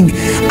wrestling,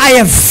 I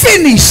have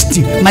finished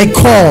my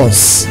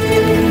course.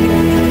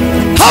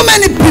 How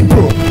many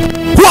people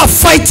who are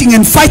fighting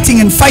and fighting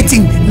and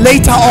fighting,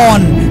 later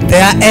on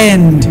their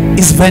end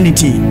is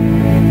vanity?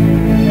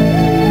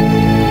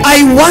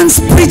 I once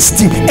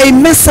preached a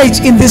message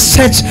in this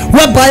church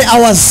whereby I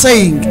was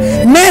saying,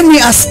 many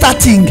are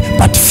starting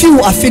but few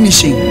are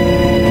finishing.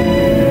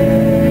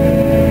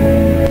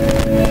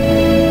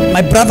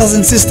 My brothers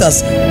and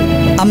sisters,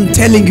 I'm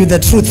telling you the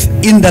truth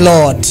in the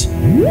Lord.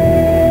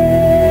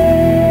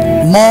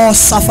 More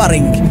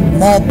suffering,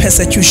 more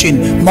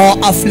persecution, more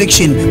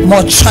affliction,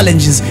 more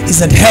challenges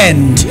is at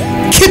hand.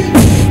 Keep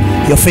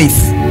your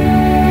faith.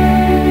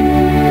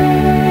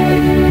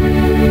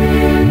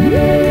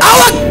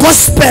 Our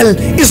gospel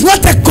is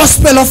not a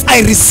gospel of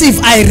I receive,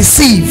 I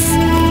receive.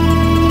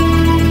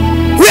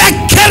 We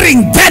are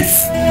carrying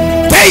death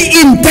day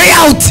in, day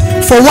out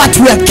for what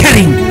we are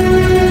carrying.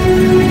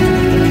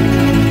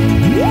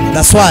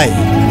 That's why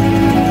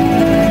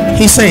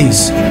he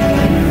says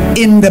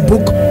in the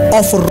book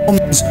of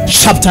Romans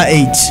chapter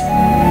 8,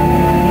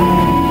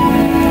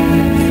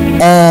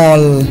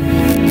 all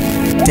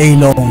day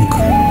long,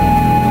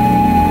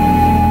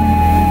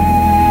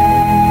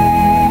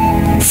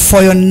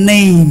 for your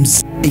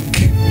name's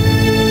sake,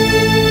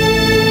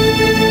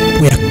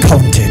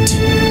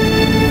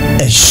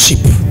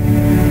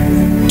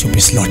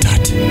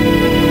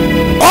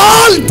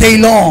 day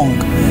long.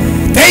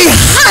 They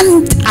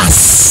hunt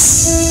us.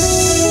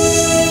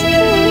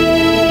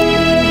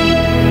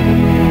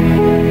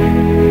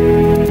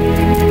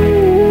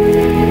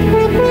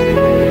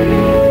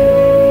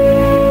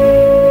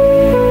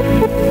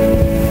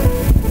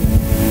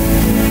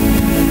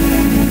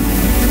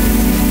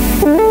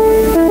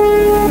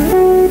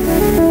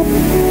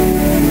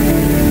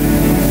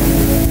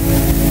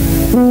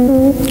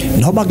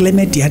 Noba kule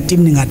media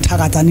team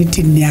ningathakatha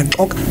nithi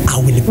niyaxoka, I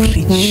will preach.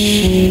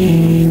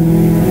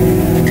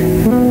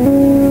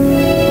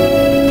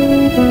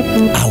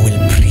 I will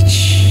preach.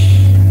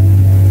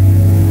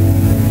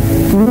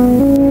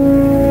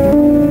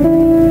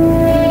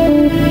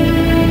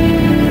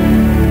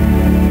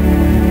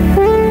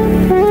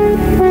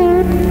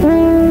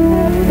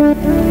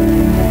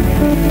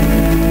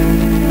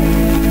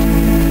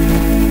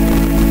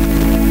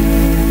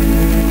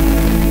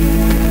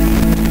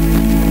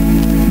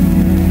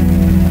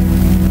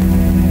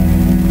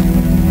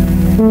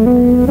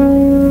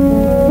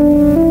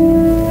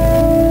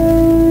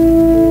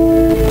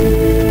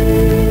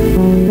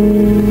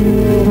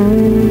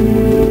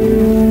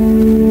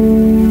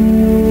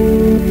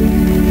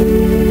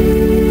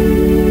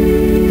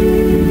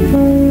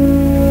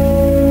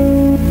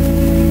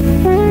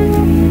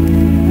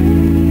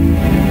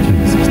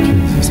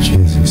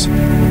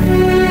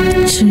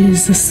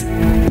 Jesus.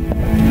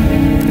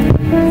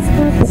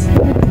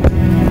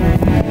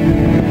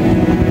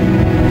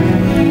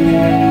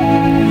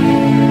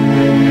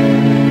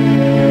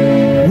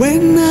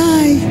 When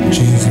I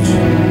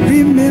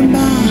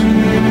remember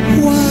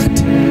what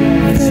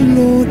the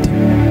Lord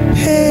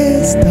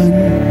has done,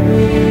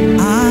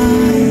 I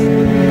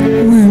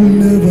will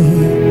never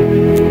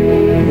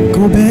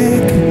go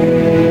back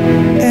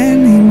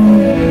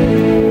anymore.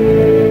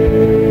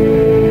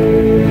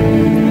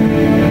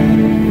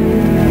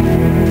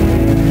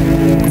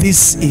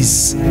 This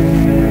is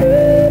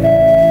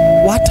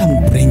what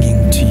I'm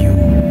bringing to you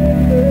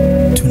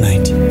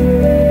tonight.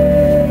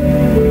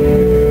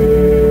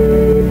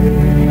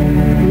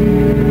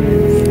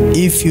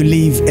 If you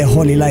live a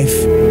holy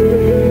life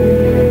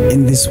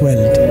in this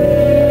world,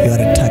 you are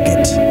a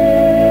target.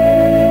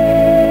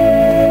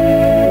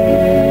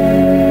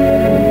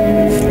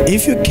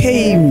 If you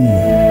came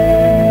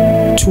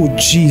to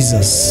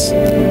Jesus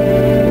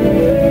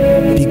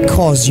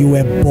because you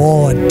were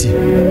bored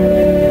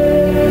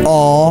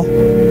or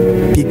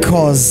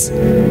because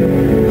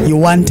you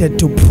wanted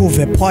to prove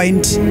a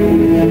point,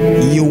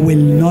 you will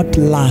not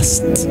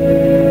last.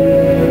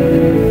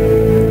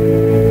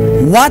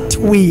 What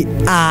we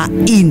are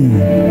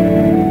in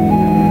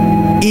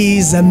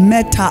is a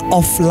matter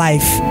of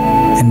life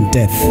and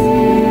death.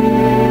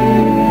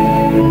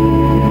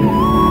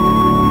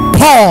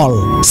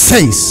 Paul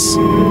says,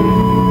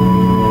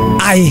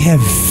 I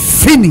have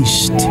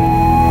finished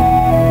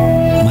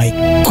my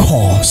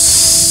course.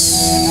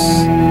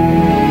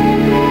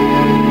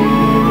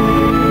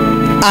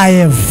 I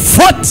have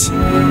fought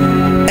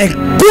a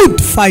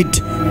good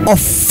fight of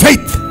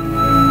faith.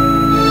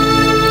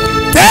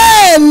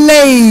 They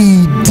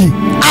laid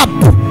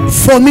up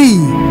for me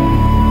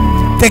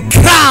the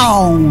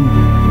crown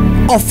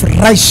of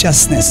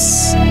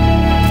righteousness.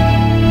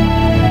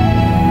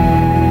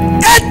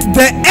 At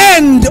the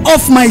end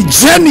of my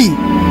journey,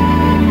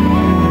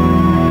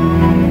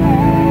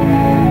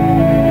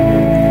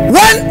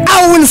 when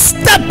I will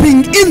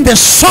stepping in the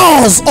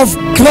shores of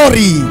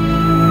glory,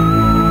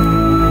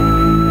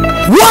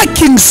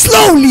 walking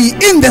slowly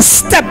in the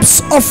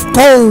steps of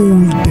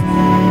gold,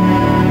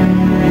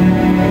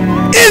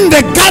 in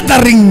the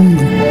gathering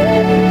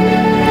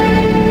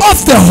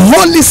of the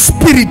Holy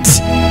Spirit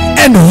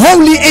and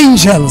holy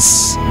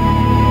angels,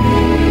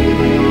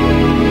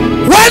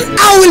 when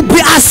I will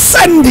be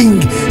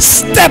ascending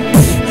step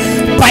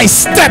by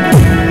step,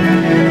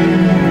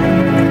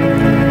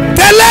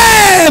 the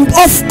Lamb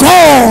of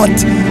God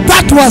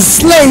that was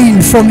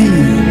slain for me,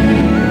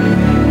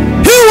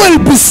 he will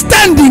be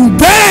standing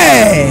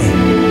there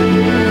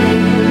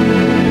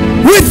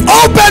with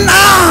open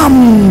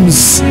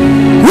arms,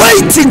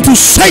 waiting to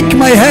shake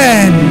my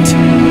hand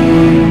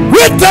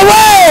with the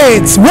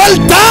words, well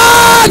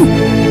done,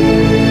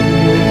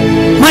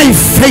 my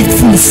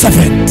faithful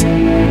servant.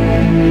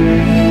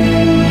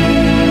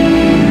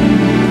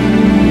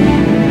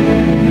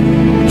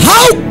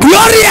 How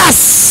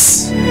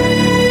glorious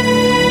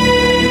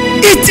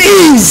it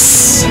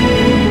is,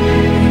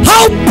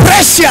 how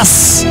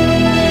precious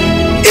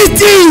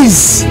it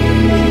is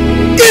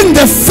in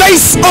the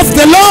face of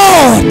the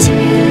Lord,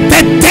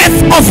 the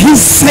death of his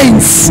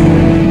saints.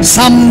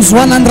 Psalms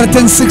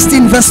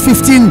 116 verse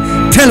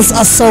 15 tells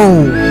us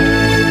so.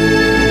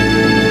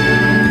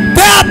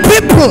 There are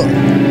people,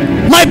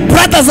 my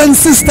brothers and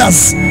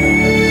sisters,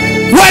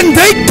 when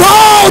they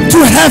go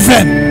to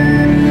heaven,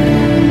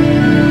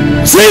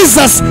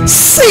 Jesus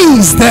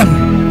sees them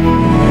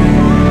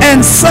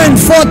and send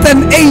forth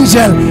an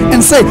angel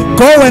and say,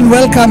 go and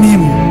welcome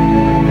him.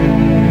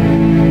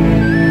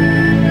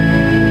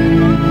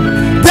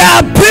 There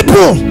are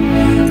people,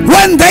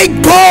 when they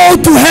go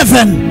to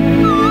heaven,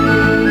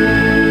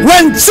 when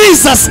when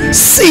Jesus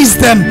sees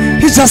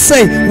them, he just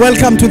say,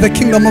 welcome to the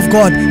kingdom of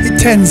God. He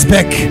turns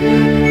back.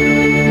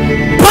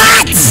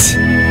 But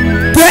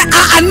there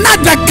are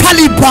another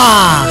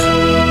caliber.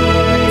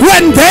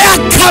 When they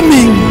are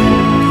coming,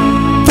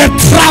 the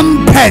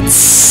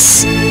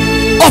trumpets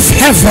of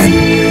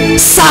heaven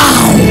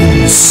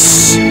sounds.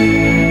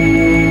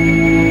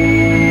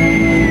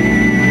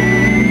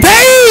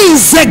 There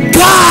is a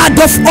guard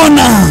of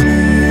honor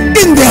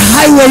in the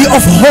highway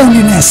of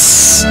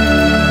holiness.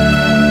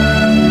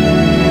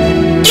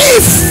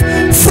 If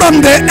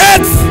from the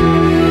earth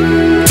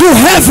to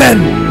heaven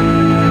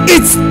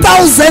it's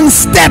 1,000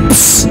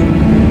 steps,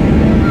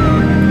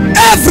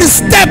 every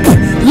step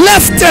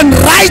left and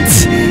right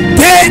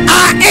there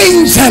are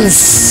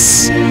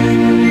angels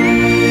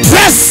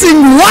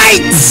dressing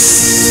white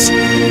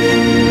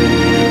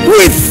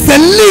with the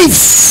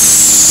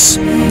leaves,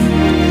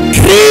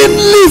 green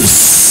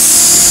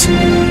leaves.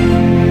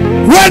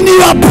 When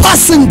you are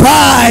passing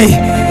by,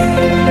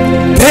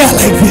 they are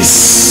like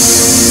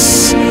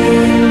this.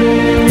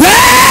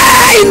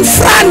 There in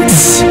front,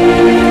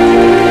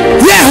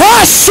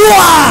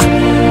 Yehoshua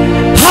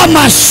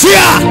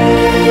HaMashiach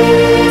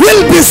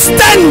will be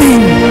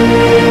standing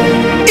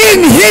in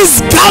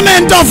his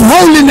garment of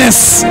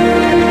holiness,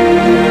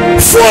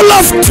 full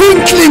of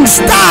twinkling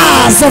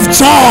stars of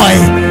joy,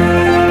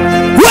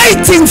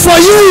 waiting for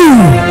you,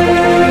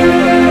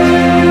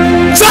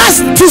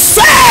 just to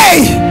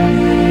say,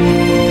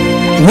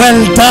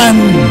 well done,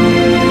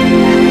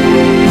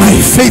 my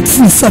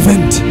faithful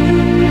servant.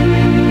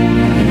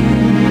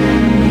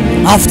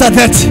 After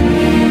that,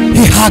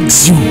 he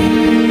hugs you,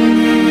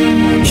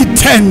 he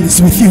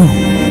turns with you,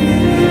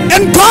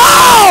 and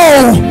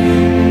go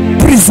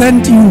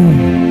present you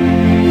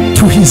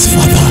to his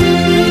father.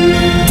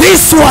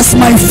 This was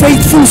my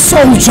faithful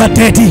soldier,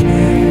 Daddy.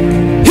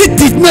 He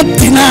did not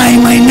deny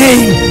my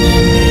name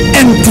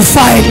and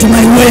defied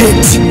my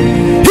word.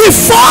 He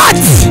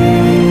fought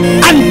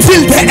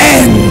until the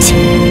end.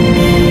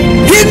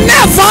 He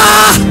never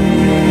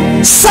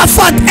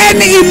suffered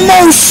any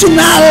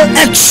emotional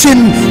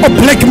action or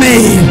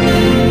blackmail.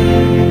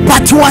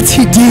 But what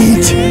he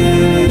did,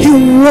 he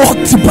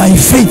walked by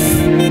faith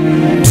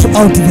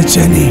throughout the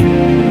journey.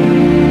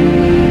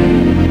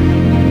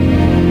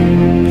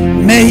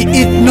 May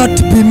it not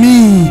be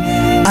me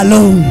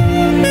alone,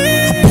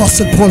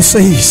 Apostle Paul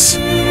says.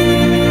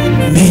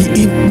 May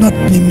it not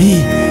be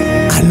me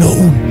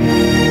alone,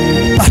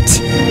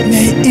 but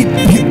may it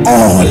be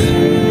all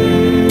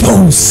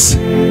those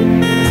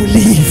who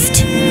lived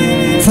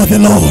for the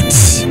Lord.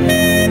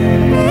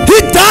 He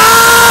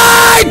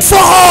died for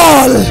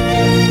all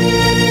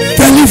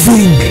the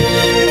living,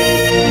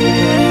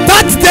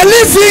 that the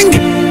living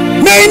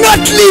may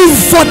not live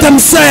for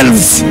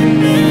themselves,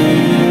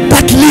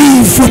 but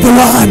live for the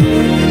one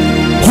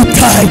who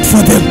died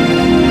for them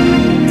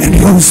and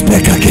rose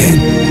back again.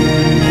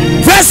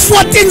 Verse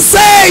 14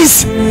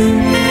 says,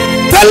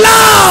 the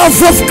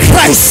love of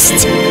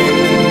Christ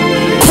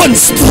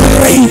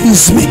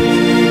constrains me,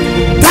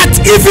 that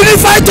even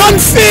if I don't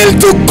feel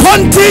to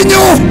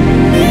continue,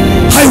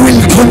 I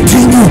will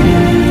continue.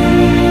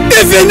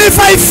 Even if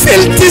I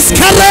feel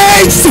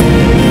discouraged,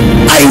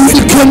 I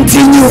will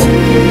continue.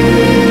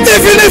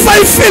 Even if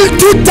I feel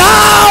too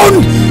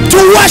down to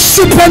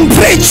worship and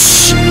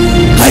preach,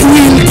 I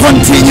will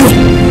continue.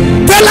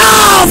 The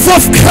love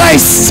of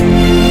Christ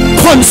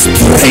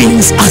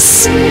constrains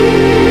us.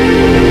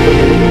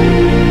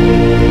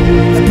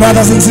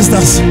 Brothers and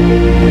sisters,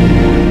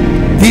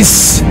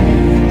 this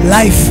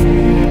life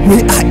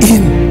we are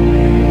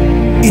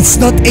in, it's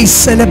not a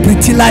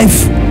celebrity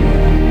life,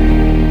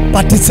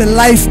 but it's a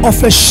life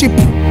of a sheep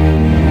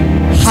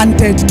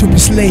hunted to be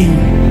slain.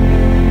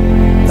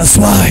 That's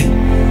why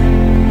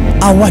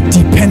our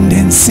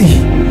dependency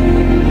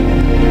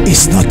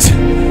is not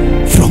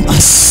from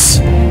us.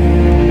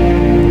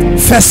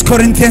 1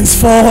 Corinthians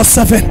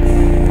 4:7,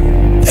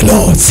 the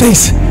Lord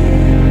says,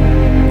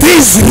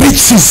 these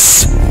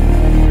riches,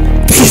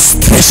 these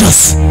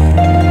treasures,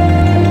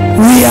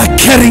 we are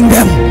carrying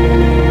them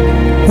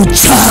with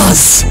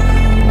jars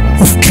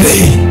of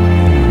clay,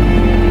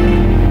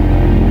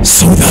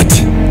 so that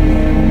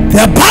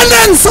the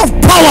abundance of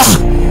power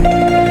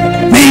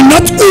may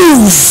not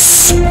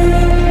ooze,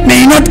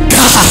 may not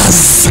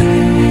gas,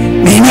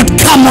 may not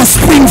come or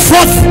spring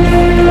forth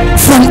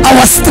from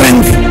our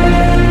strength,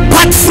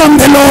 but from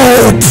the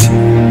Lord.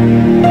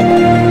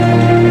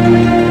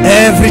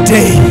 Every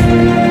day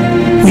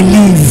we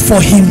live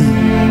for him.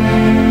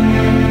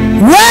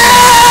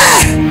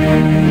 Where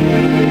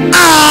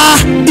are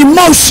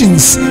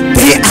emotions?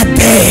 They are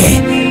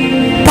there,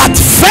 but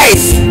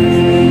faith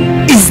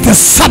is the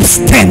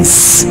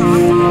substance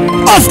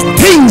of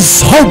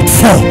things hoped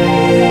for,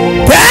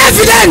 the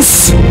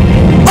evidence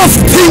of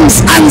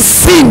things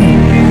unseen.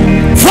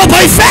 For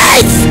by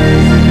faith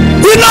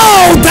we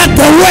know that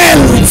the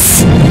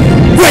worlds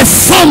were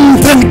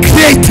formed and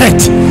created.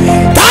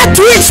 That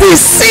which we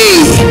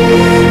see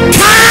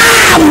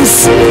comes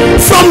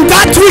from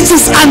that which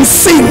is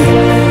unseen.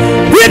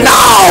 We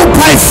know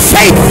by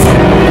faith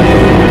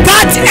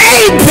that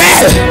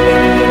Abel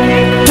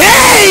gave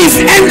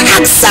gave an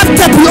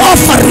acceptable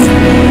offering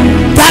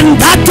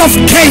than that of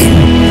Cain.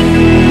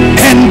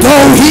 And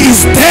though he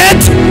is dead,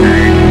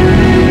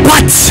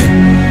 but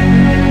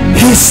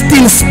he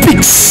still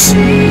speaks.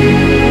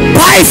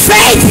 By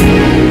faith,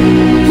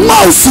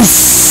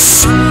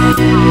 Moses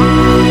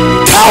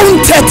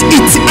counted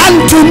it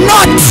unto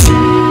naught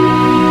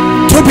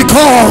to be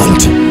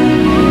called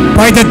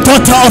by the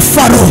daughter of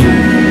Pharaoh.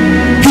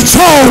 He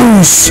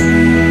chose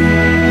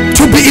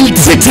to be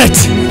ill-treated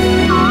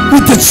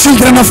with the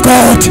children of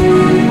God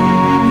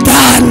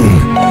than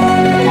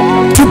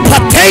to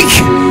partake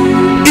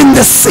in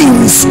the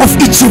sins of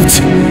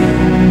Egypt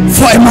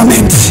for a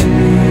moment.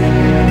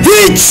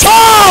 He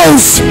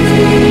chose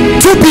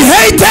to be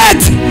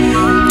hated,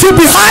 to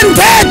be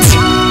hunted,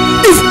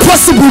 if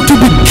possible to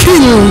be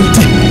killed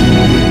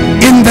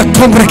in the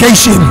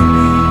congregation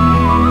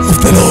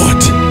of the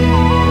Lord.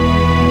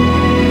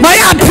 My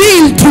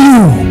appeal to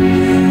you,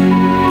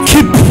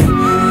 keep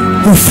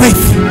your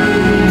faith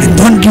and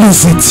don't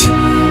lose it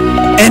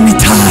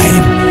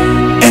anytime,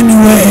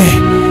 anywhere.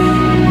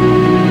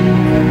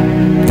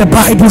 The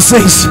Bible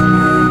says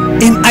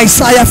in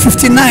Isaiah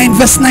 59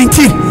 verse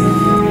 19,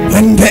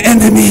 when the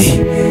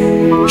enemy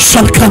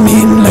shall come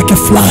in like a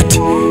flood,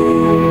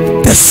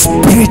 the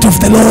Spirit of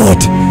the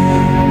Lord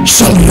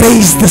shall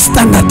raise the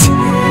standard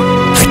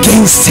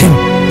against him.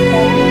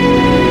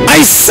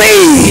 I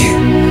see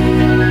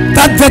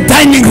that the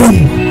dining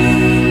room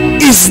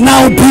is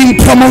now being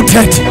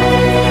promoted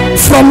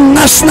from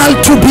national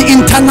to be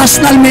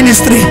international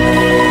ministry.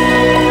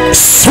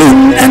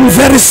 Soon and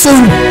very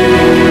soon,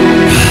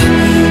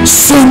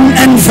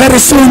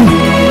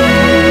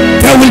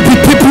 there will be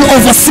people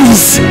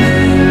overseas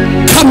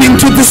coming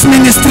to this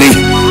ministry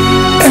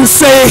and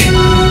say,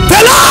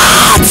 the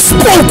Lord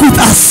spoke with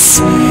us.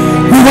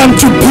 We want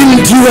to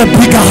build you a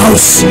bigger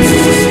house,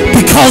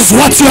 because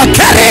what you are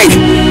carrying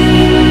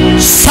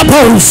is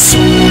supposed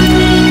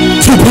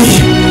to be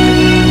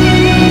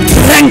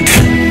drank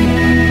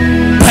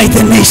by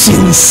the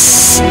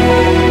nations.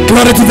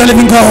 Glory to the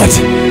living God.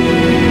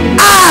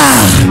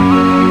 Are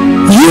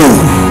you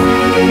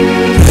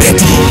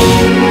ready?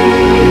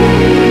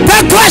 The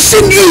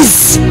question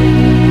is,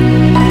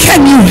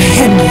 can you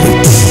handle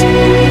it?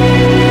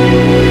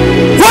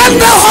 When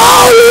the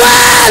whole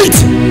world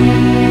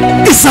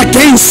is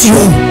against you,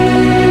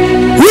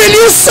 will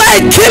you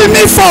say, kill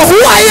me for who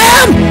I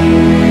am?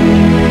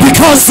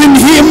 Because in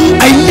him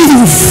I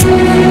live,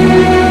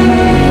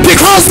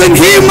 because in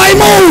him I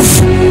move,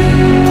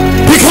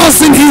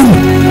 because in him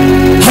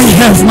I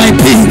have my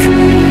being.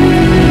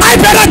 I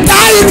better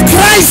die in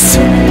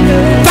Christ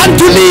than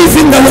to live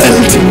in the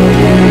world.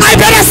 I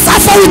better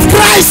suffer with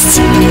Christ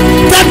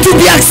than to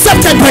be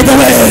accepted by the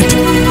world.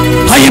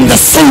 I am the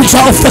soldier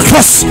of the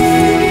cross.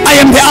 I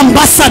am the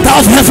ambassador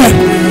of heaven.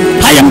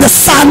 I am the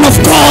Son of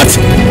God.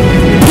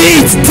 Be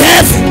it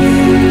death.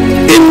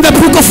 In the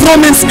book of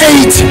Romans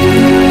 8,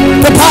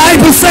 the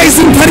Bible says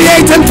in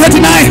 38 and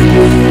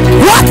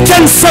 39, what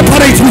can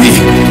separate me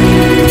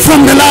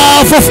from the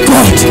love of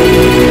God?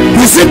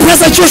 Is it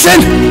persecution?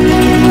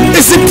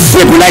 Is it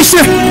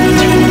tribulation?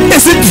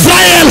 Is it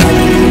trial?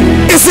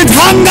 Is it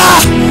hunger?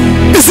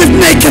 Is it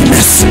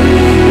nakedness?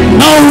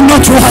 No,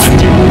 not one.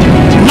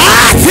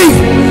 Nothing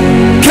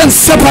can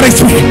separate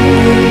me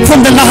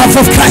from the love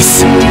of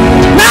Christ.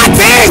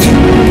 Nothing.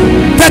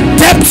 The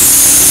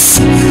depths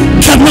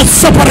cannot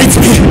separate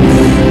me.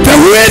 The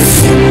width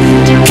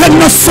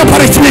cannot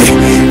separate me.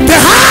 The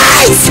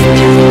height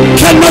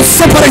cannot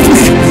separate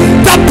me.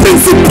 The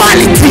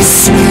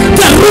principalities,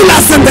 the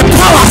rulers and the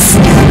powers,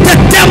 the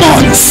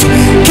demons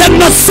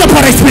cannot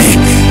separate me.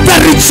 The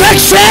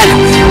rejection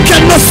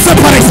cannot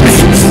separate me.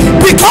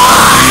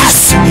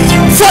 Because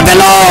for the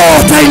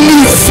Lord I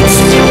live.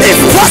 If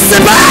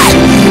possible,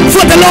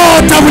 for the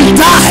Lord I will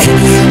die.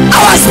 I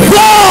was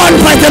born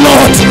by the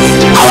Lord.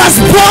 I was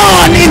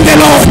born in the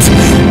Lord.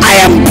 I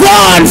am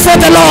born for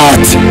the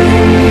Lord.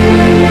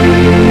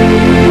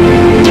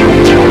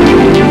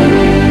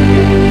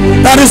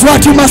 That is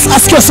what you must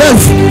ask yourself.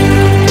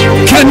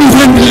 Can you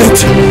handle it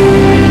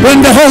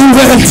when the whole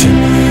world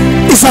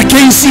is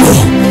against you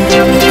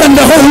and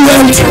the whole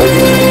world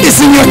is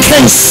in your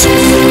case?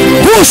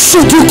 Who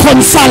should you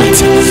consult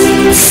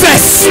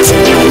first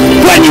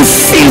when you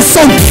feel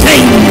so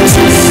drained?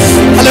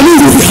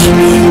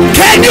 Hallelujah.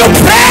 Can you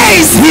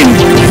praise him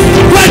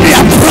when you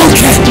are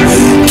broken?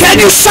 Can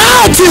you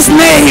shout his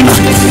name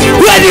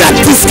when you are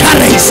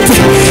discouraged?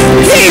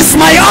 He is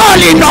my all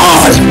in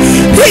all.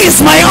 He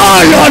is my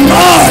all on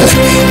all.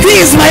 He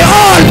is my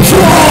all to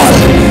all.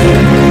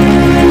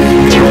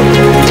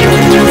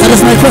 That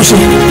is my question.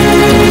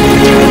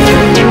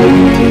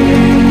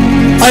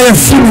 I have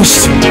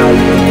finished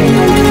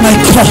my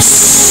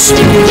course.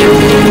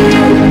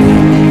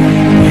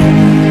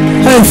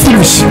 I have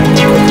finished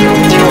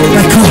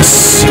my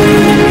course.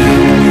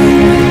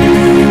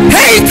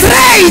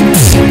 Hatred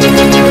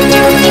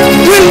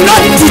will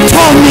not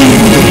deter me.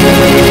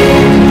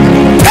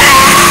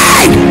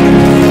 Pain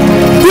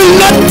will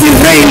not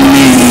derail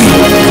me.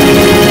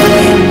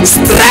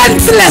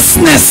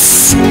 Strengthlessness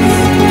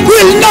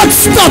will not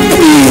stop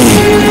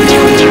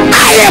me.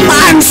 I am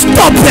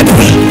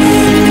unstoppable.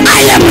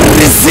 I am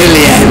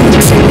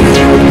resilient.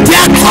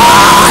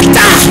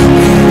 Dakota,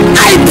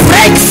 I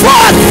break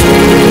forth.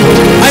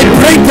 I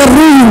break the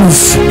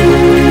rules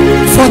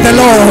for the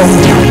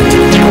Lord.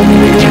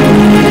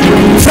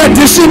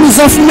 Traditions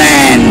of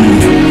men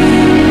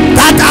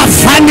that are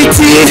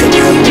vanity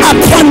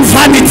upon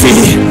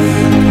vanity,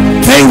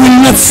 they will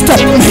not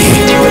stop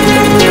me.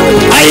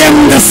 I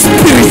am the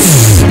Spirit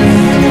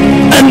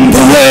and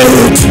the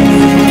Word,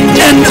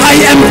 and I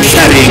am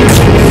carrying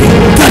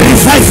the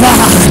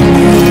revival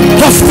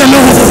of the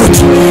Lord.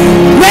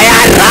 May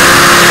I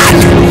run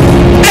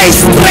a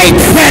straight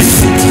path.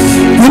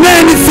 In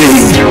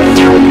anything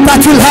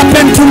that will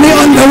happen to me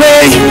on the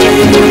way,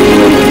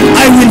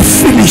 I will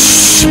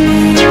finish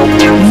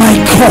my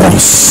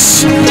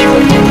course.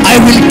 I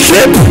will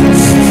keep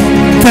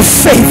the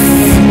faith.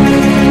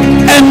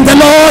 And the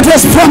Lord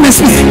has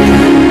promised me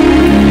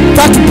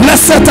that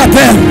blessed are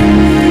them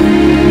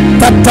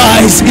that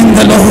dies in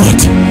the Lord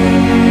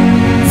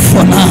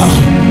for now,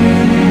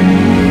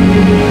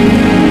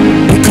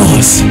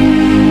 because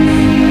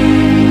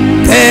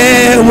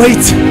they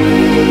wait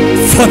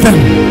for them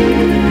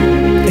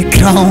a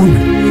crown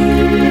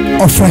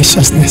of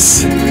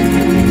righteousness.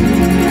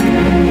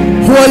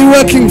 Who are you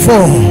working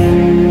for?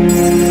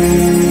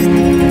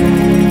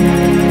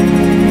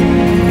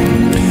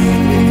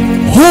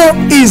 Who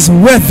is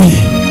worthy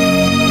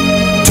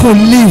to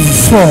live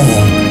for?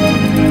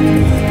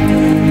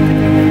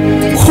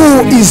 Who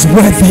is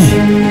worthy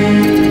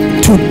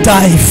to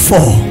die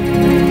for?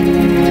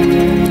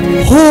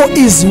 Who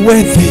is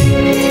worthy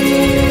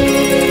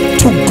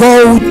to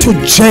go to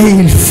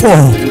jail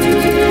for?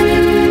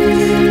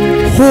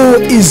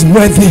 Who is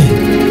worthy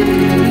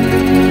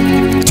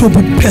to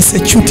be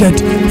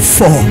persecuted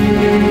for?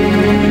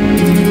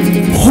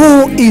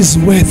 Who is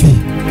worthy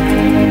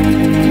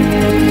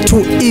to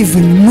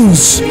even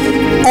lose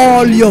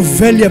all your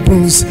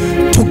valuables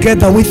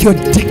together with your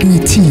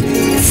dignity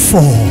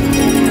for?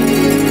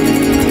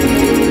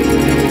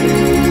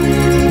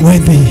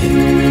 Worthy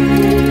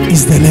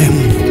is the Lamb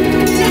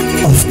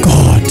of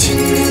God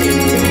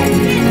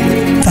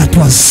that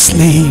was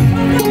slain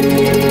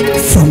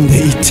from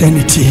the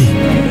eternity.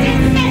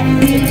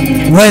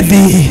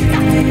 Worthy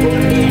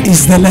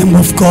is the Lamb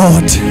of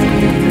God,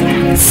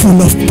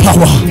 full of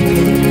power,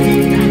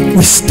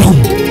 wisdom,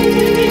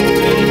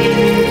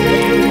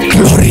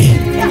 glory,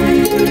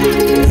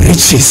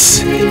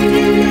 riches,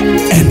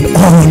 and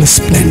all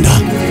splendor.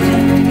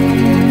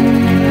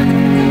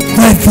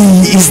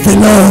 Worthy is the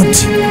Lord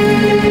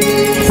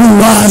who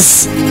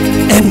was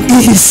and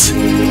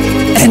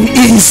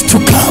is to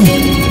come.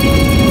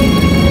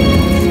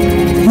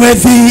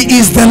 Worthy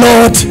is the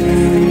Lord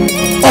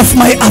of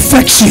my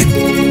affection.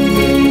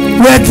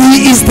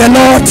 Worthy is the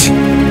Lord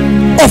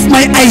of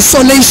my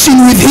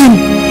isolation with him.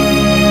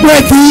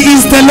 Worthy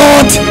is the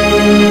Lord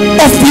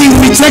of being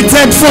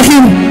rejected for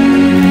him.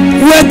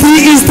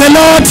 Worthy is the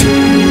Lord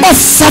of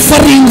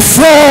suffering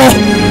for.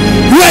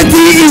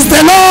 Worthy is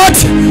the Lord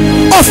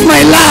of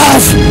my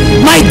love,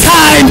 my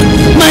time,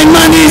 my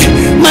money,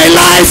 my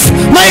life,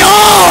 my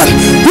all.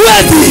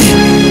 Worthy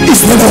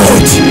is the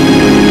Lord.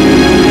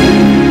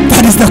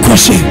 That is the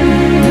question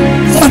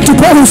I want to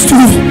pose to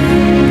you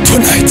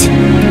tonight.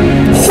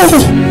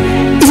 Who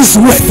is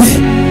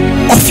worthy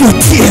of your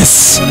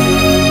tears?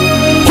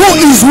 Who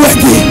is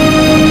worthy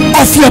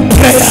of your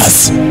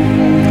prayers?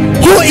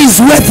 Who is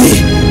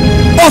worthy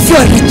of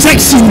your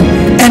rejection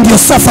and your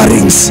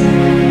sufferings?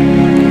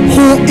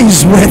 Who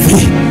is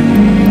worthy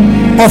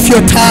of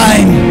your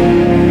time?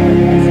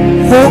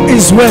 Who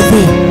is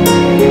worthy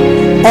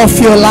of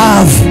your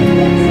love,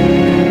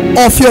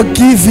 of your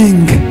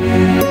giving?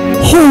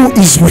 Who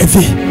is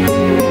worthy?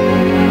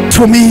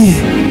 To me,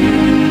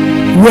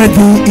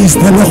 worthy is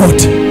the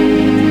Lord,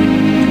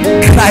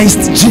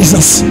 Christ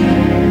Jesus.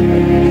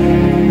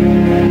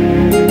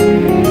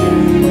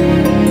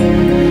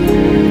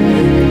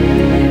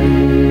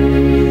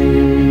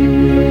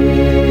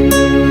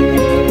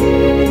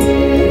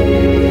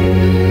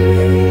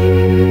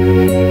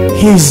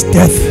 His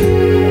death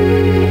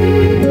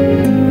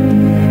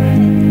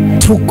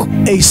took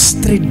a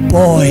street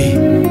boy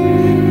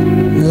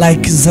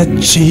like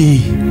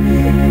ZG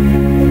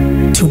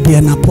to be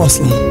an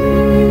apostle.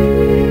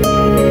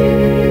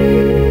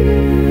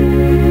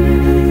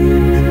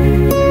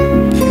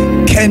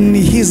 Can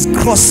his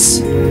cross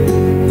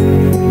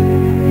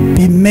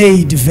be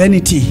made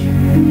vanity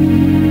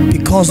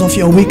because of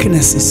your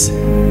weaknesses?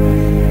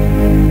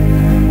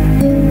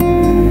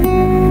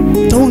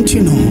 Don't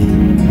you know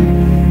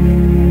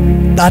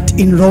that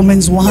in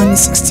Romans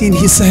 1:16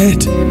 he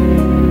said,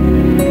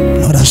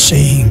 not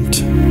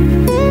ashamed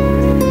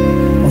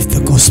of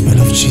the gospel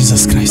of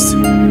Jesus Christ,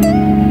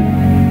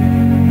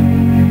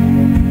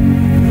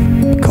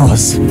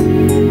 because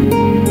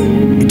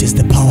it is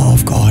the power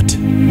of God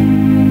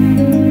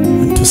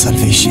unto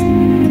salvation,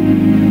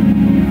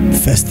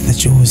 first the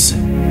Jews,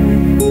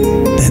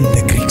 then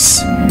the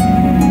Greeks,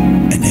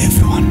 and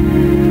everyone.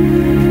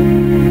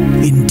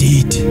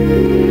 Indeed,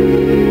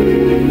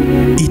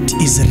 it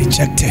is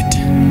rejected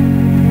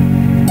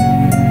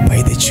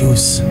by the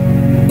Jews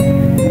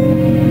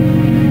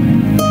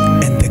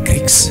and the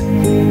Greeks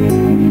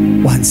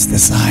wants the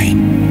sign.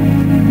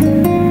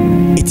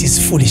 It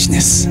is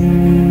foolishness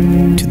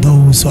to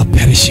those who are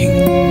perishing,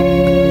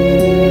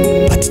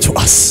 but to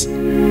us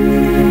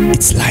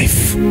it's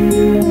life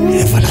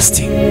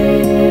everlasting.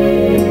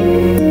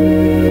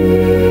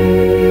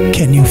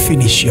 Can you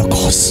finish your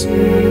course?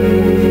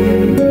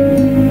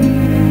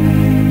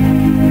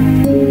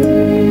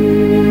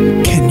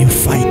 Can you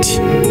fight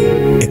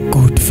a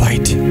good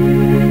fight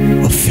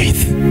of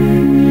faith?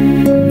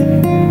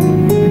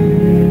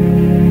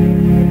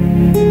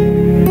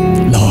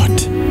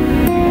 Lord,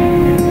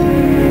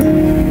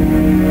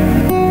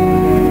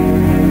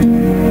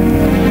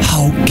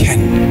 how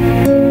can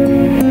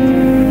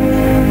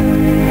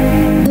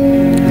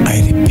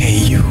I repay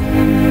you?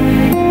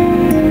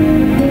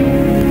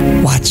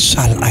 What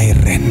shall I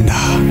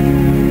render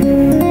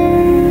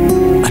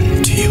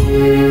unto you?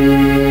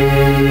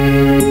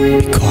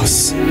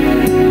 Because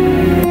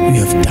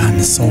you have done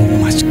so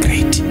much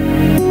great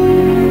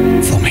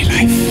for my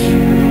life.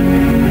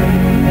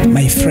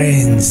 My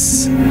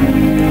friends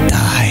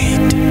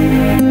died.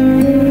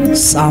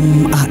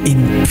 Some are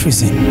in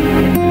prison.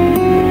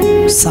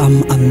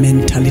 Some are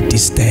mentally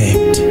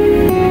disturbed.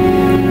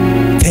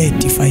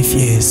 35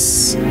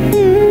 years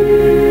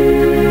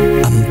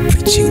I'm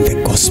preaching the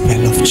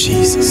gospel of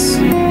Jesus.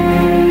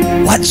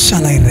 What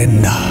shall I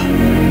render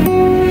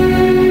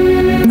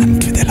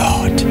unto the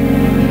Lord?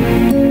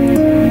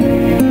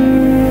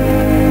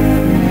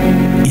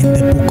 In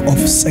the book of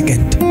 2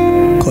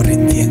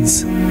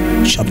 Corinthians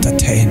chapter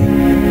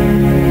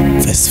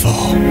 10 verse 4,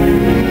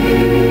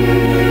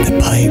 the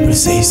Bible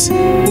says,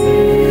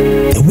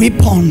 the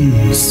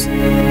weapons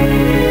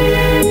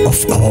of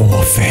our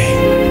warfare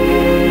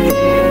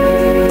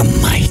are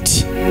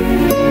might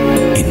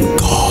in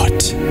God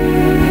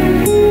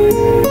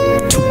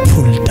to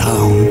pull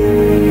down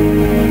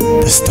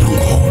the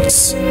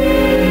strongholds,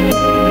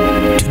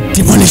 to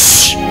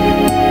demolish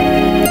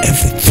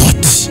every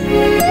thought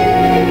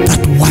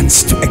that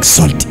wants to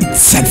exalt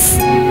itself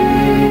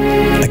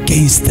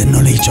against the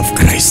knowledge of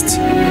Christ.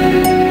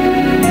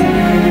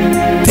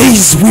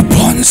 These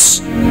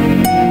weapons,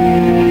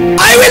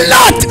 I will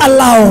not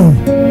allow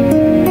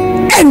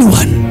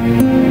anyone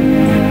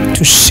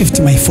to shift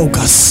my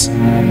focus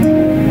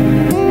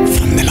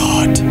from the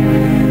Lord.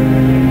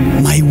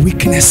 My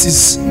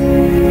weaknesses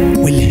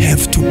will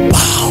have to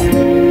bow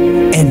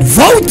and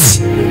vote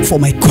for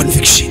my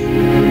conviction.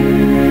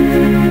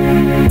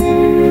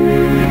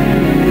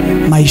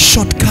 My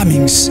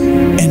shortcomings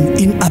and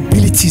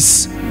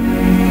inabilities,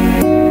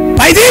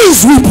 by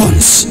these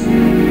weapons,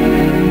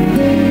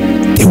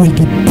 they will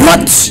be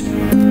brought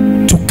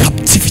to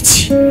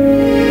captivity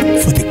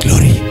for the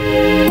glory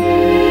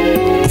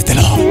of the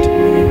Lord.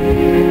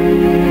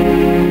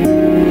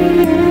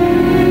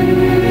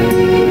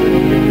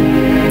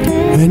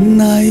 When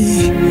I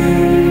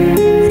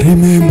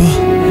remember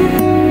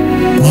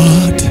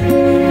what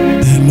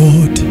the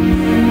Lord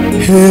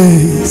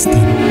has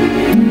done,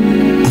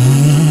 I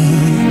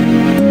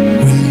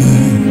will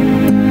never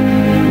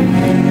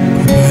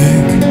go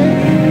back.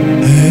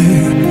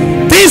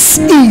 This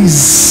is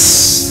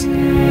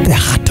the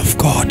heart of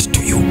God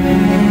to you.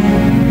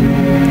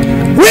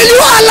 Will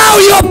you allow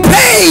your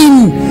pain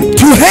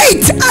to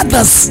hate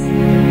others?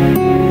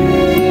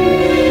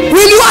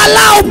 Will you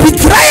allow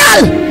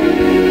betrayal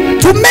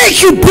to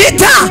make you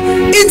bitter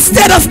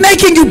instead of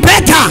making you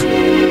better?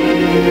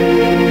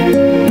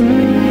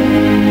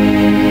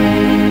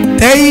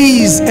 There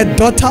is a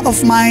daughter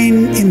of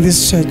mine in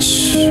this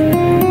church.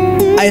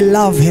 I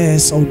love her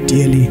so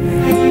dearly.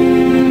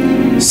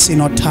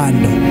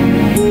 Sinotando.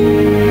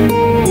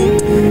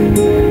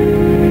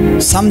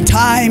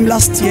 Sometime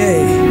last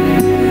year,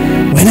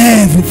 when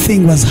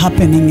everything was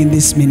happening in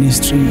this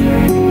ministry,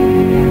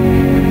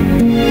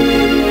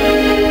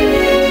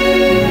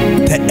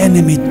 the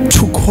enemy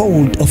took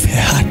hold of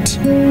her heart.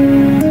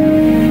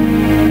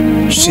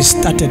 She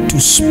started to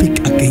speak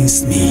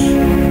against me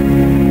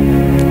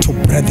to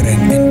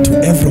brethren and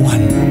to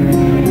everyone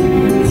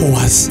who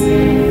was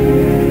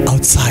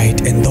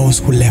outside and those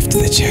who left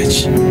the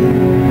church.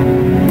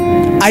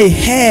 I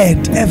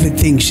heard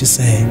everything she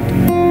said.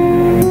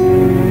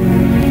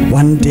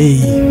 One day,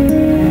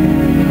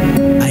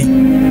 I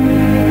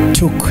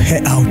took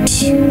her out.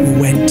 We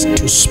went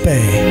to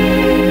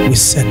Spare. We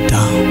sat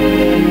down.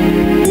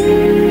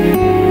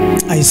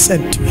 I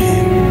said to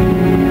her,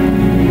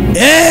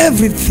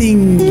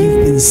 everything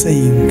you've been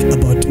saying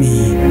about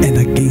me and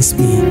against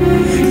me,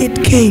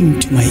 it came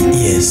to my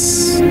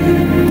ears.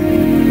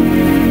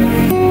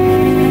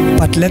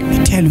 But let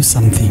me tell you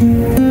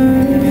something.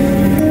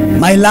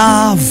 My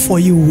love for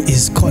you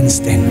is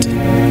constant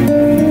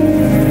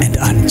and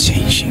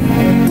unchanging.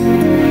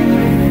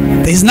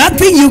 There's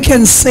nothing you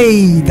can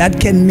say that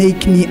can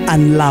make me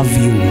unlove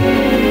you.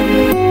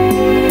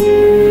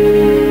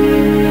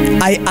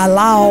 I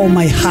allow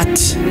my heart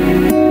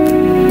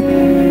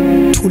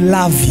to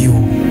love you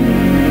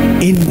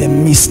in the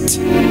midst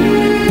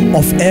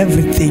of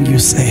everything you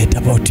said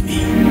about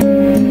me.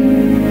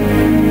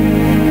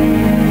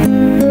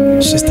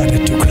 She started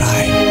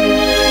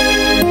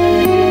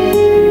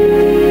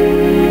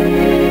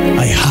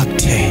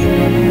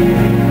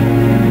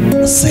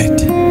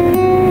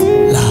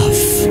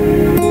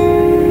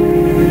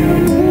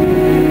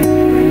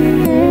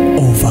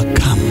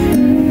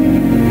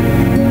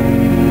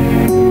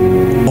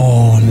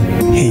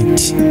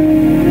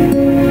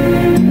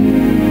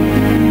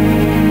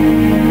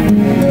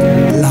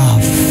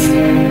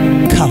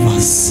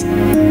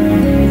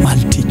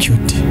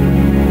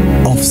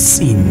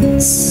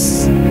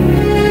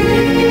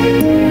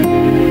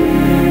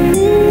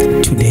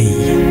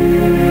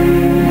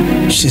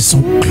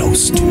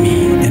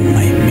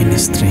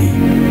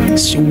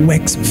She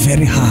works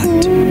very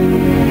hard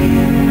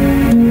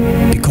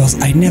because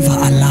I never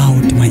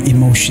allowed my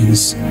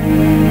emotions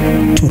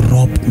to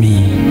rob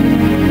me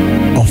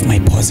of my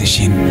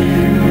position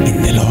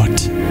in the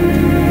Lord.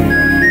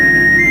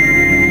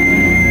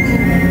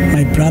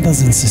 My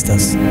brothers and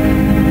sisters, in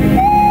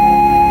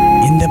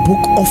the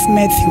book of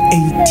Matthew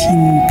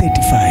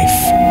 18:35,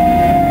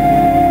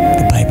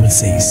 the Bible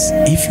says,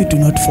 if you do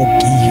not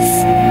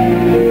forgive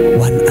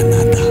one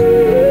another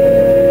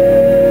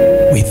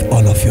with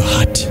all of your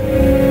heart,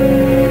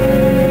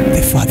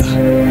 the Father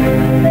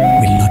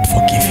will not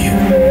forgive you.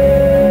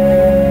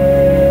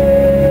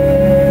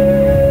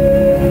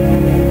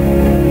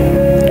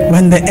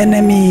 When the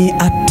enemy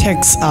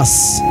attacks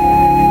us,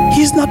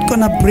 he's not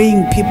gonna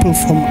bring people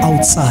from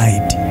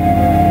outside,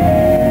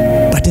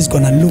 but he's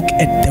gonna look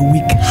at the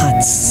weak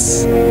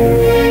hearts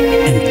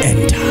and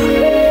enter.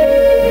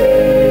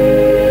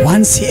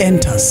 Once he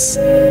enters,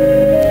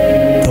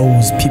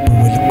 those people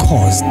will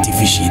cause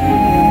division.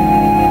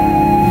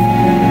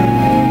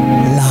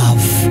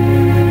 Love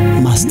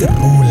must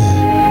rule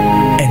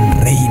and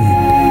reign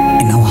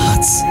in our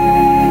hearts.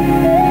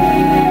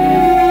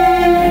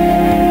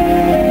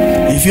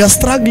 If you are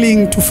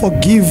struggling to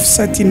forgive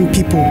certain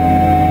people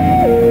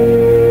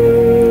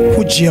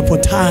who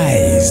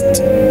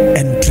jeopardized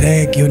and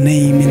drag your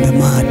name in the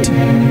mud,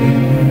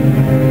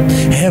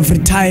 every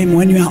time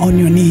when you are on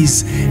your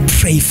knees,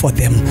 pray for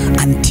them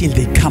until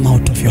they come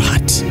out of your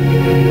heart.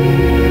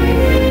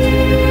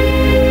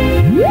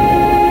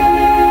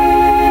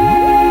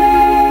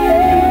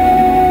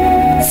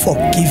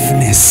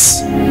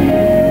 Forgiveness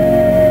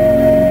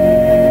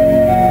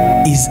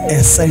is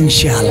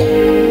essential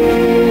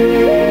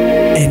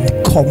and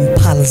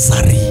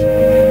compulsory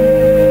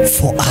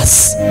for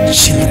us,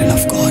 children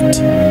of God.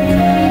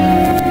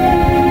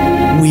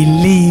 We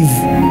live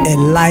a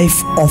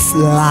life of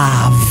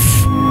love.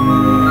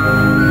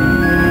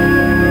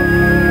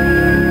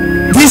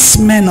 This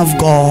man of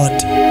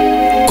God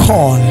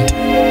called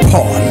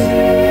Paul,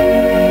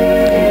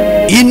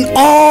 in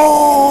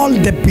all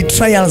the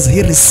betrayals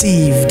he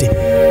received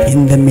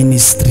in the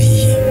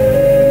ministry,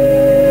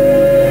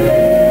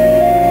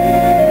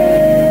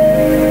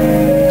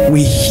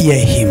 we hear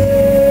him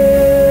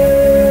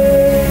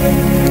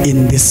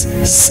in this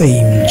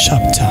same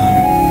chapter.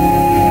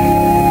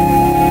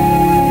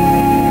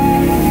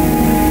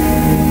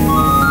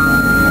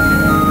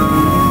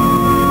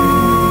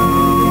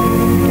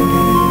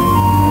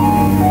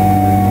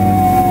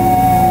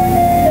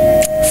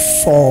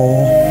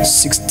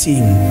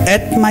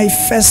 At my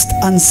first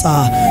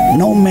answer,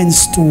 no man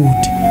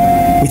stood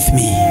with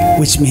me,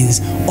 which means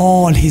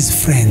all his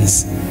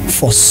friends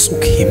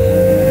forsook him.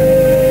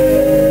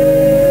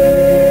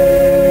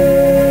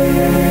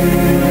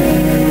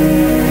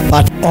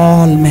 But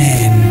all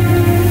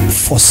men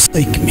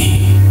forsake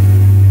me.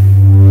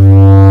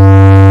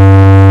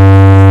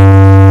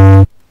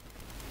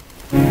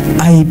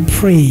 I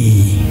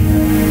pray,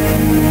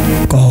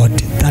 God,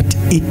 that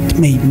it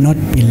may not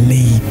be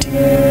laid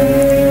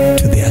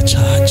to their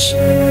charge.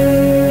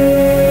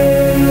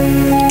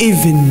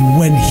 Even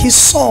when he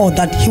saw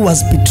that he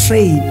was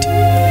betrayed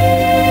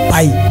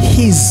by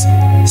his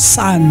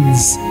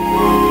sons,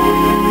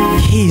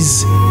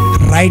 his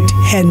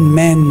right-hand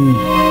men,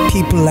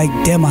 people like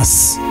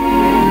Demas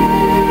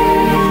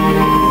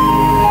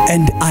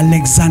and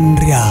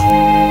Alexandria,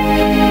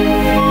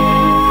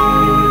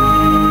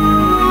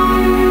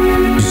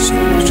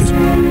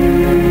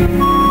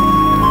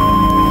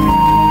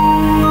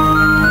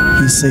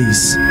 he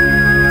says,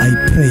 I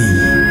pray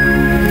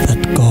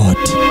that God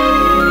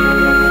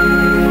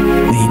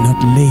may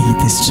not lay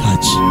this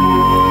charge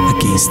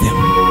against them.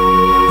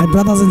 My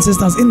brothers and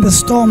sisters, in the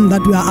storm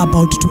that we are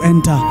about to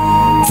enter,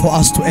 for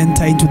us to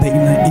enter into the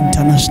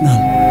international,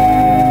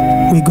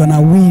 we're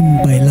gonna win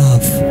by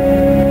love.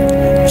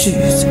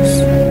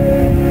 Jesus.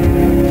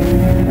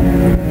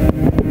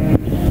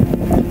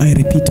 I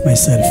repeat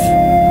myself.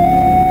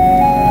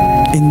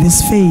 In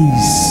this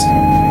phase,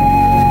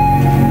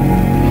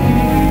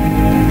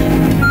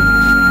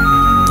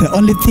 the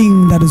only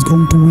thing that is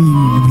going to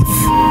win with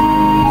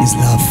is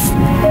love.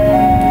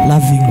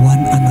 Loving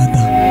one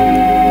another.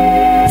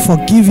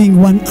 Forgiving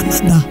one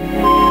another.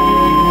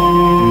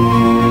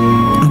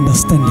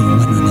 Understanding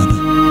one another.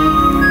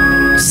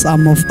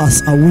 Some of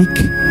us are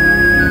weak.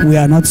 We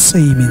are not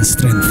same in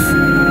strength.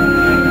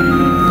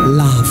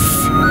 Love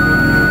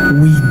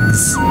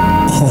wins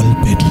all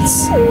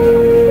battles.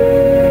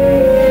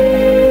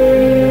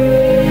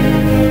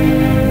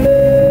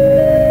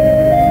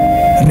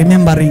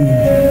 Remembering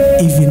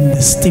even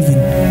the Stephen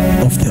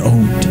of the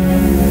old,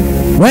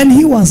 when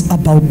he was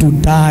about to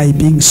die,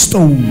 being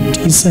stoned,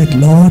 he said,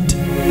 Lord,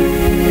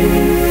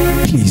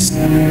 please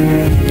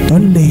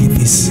don't lay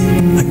this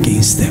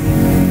against them.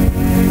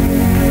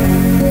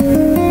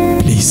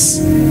 Please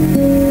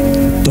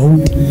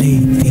don't lay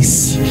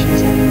this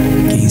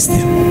against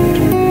them.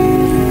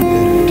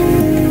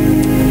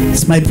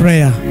 It's my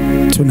prayer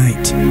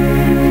tonight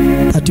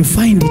that you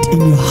find it in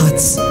your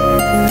hearts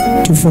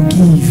to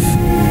forgive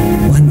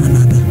one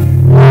another,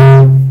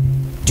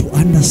 to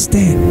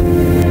understand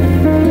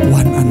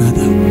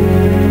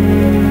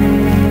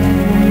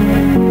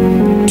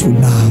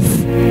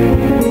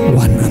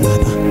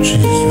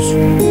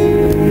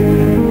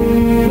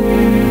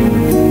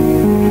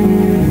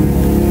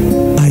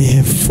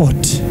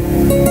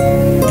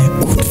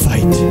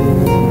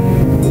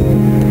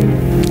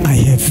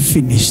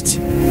finished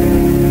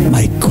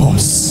my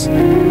course.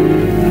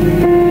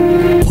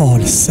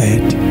 Paul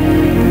said,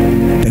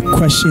 the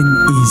question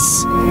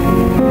is,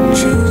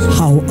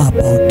 how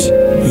about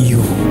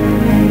you?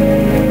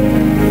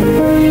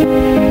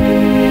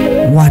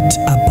 What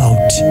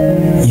about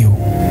you?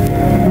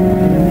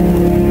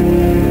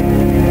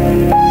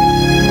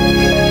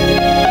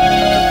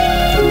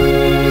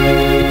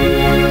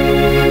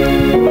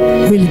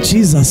 Will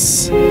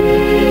Jesus,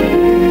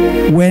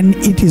 when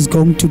it is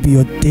going to be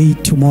your day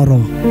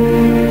tomorrow,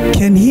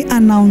 can he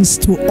announce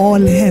to all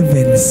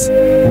heavens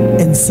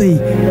and say,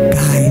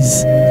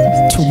 guys,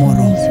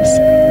 tomorrow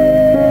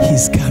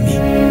he's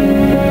coming?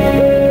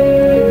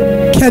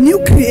 Can you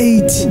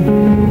create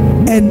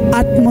an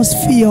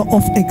atmosphere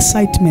of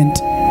excitement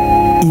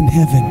in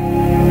heaven?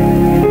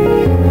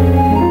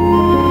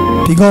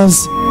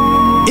 Because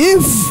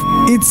if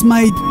it's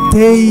my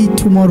day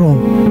tomorrow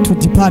to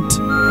depart,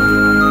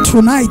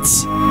 tonight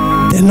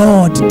the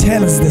Lord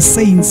tells the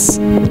saints,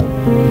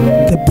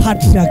 the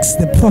patriarchs,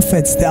 the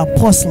prophets, the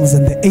apostles,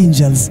 and the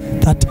angels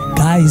that,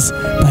 guys,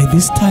 by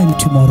this time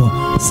tomorrow,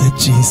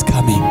 Zaji is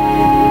coming.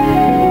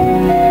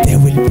 There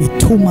will be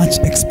too much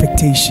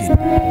expectation.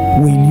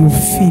 Will you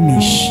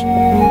finish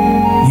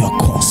your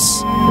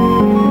course?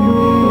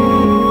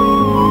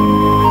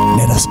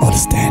 Let us all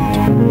stand.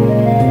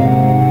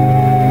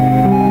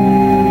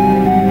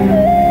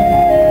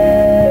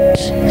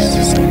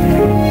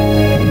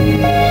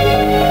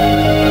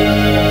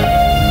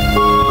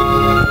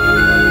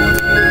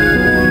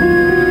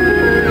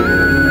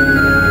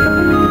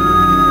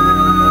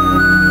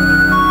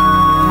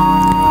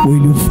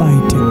 Will you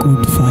fight a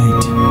good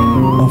fight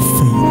of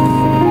faith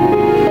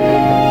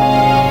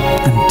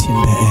until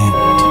the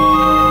end?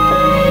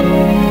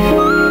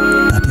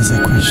 That is a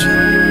question.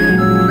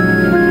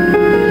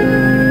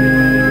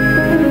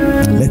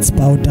 Let's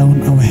bow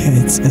down our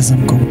heads as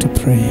I'm going to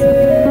pray.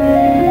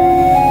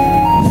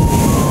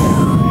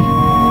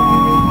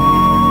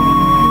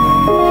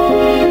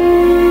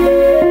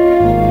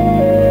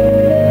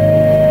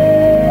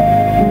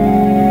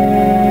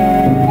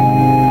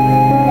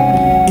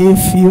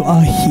 If you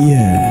are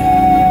here,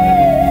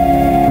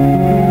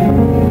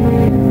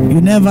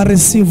 you never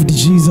received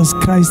Jesus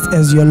Christ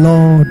as your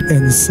Lord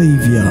and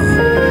Savior,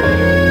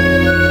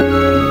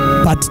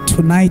 but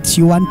tonight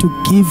you want to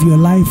give your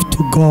life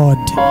to God,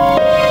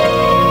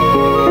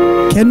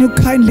 can you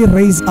kindly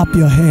raise up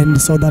your hand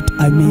so that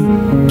I may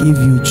give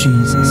you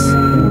Jesus?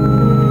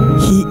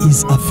 He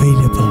is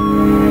available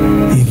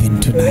even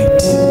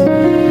tonight.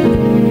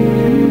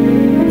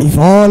 If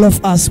all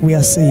of us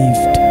were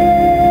saved,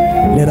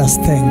 let us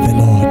thank the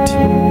Lord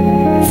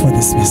for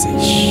this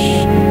message.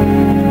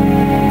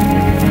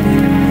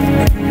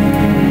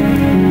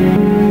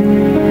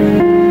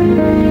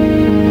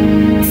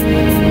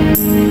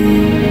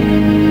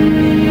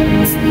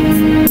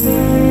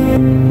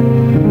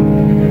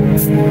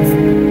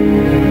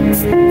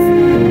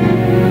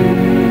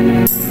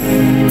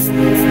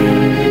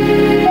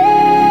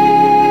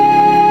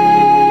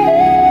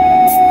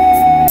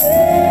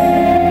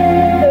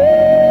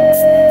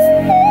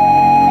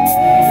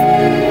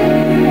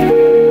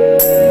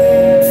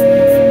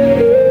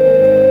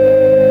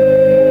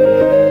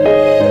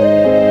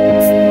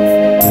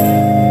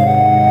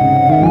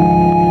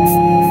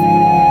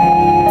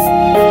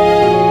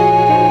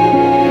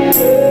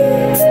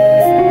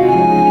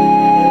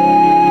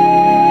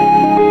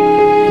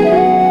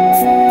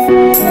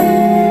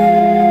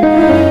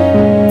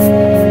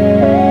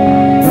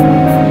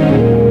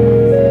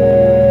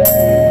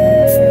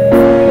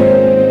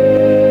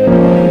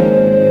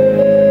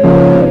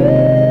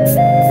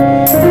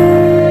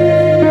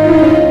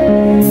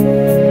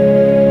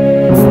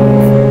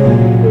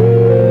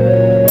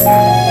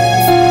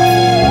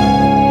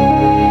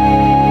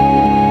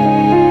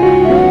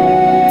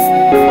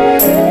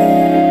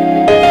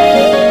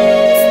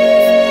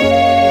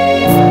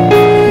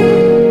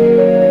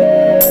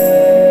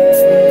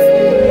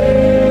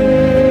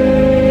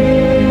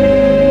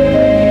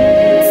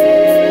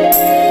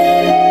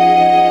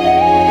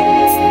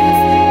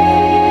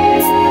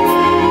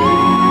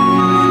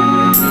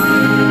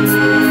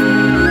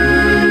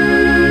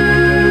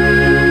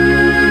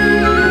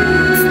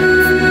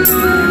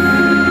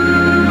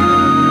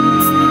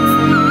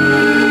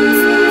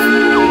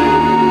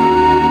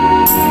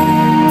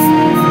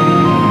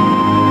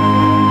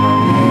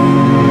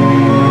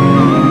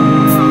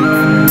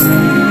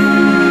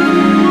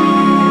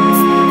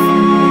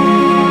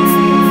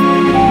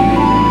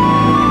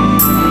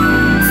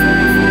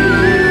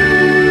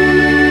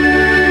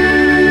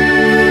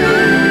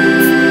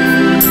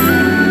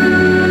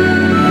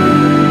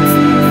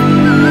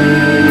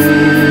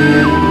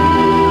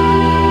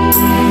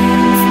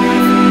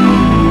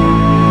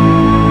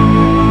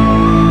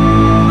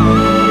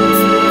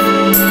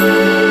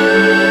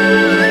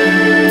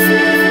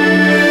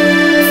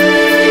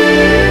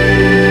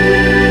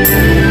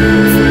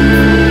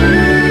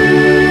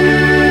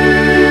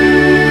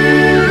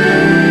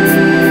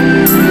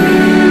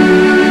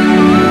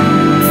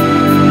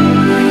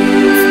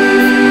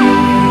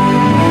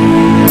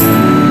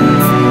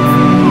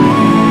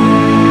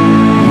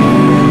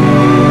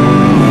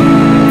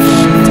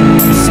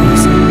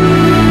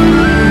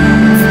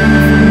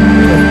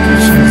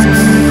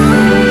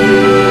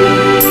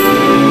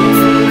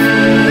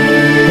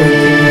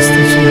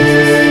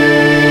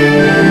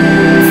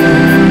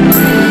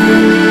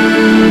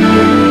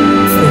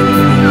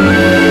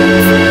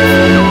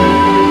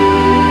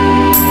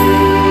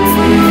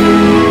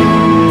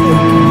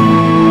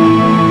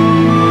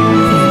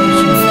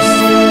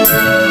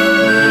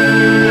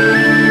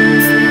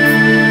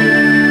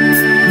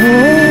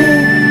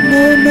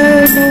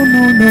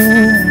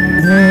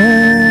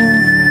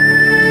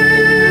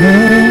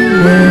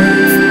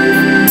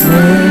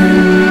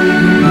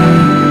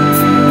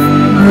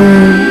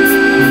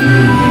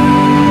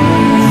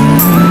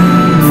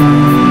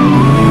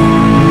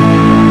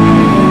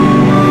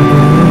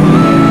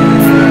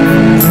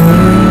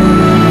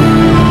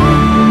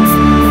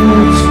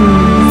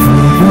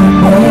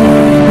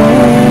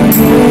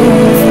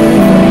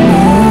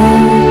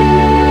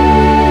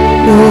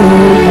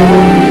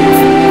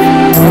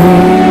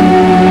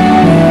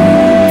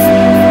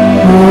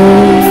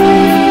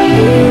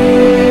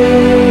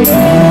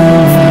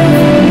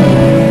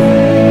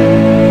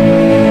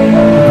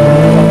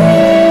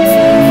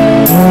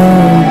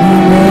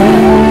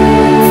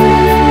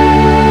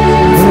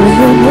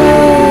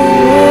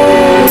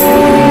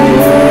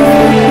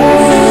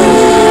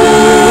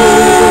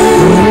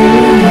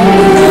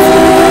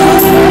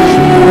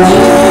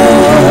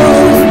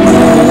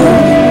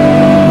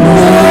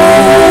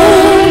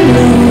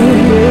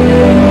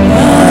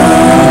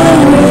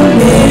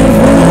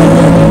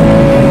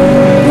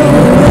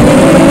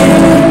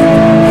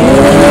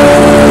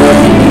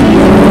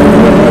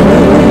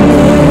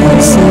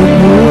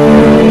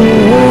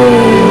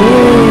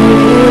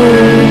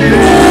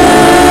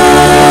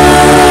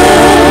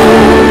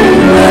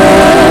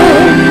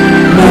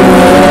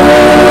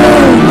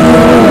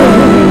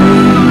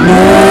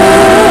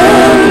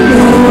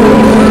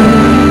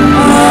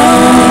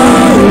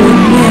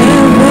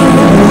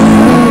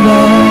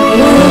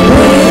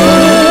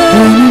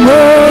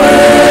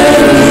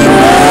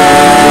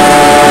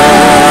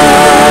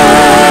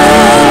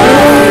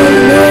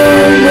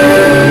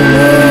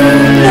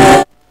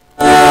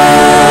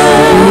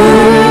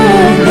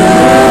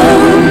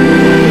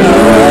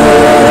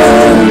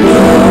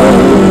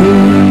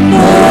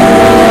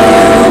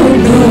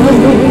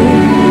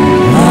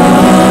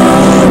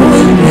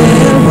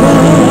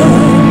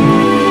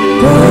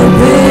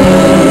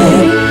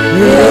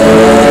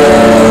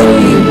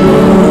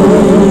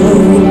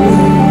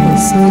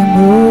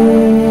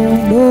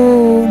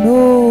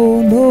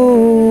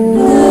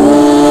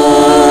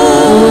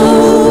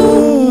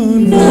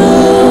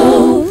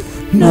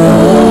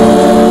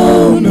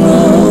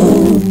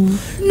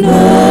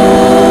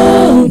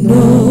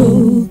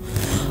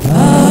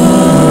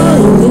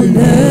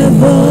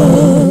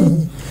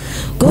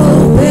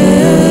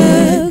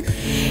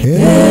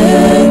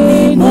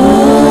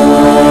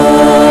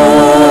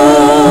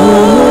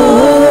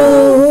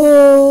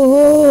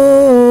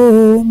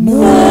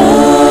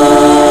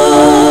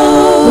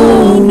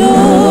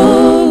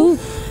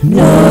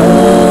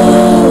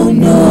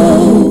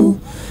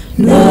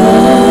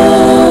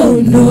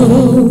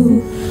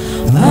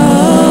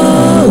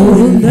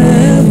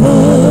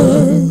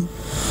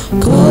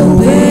 go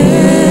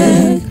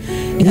back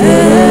anymore.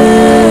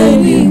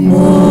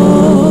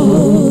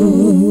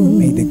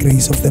 May the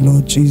grace of the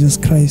Lord Jesus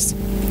Christ,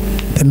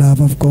 the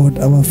love of God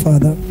our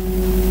Father,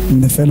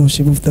 and the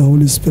fellowship of the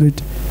Holy Spirit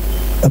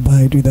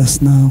abide with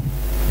us now.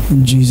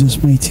 In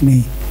Jesus' mighty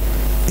name.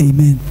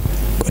 Amen.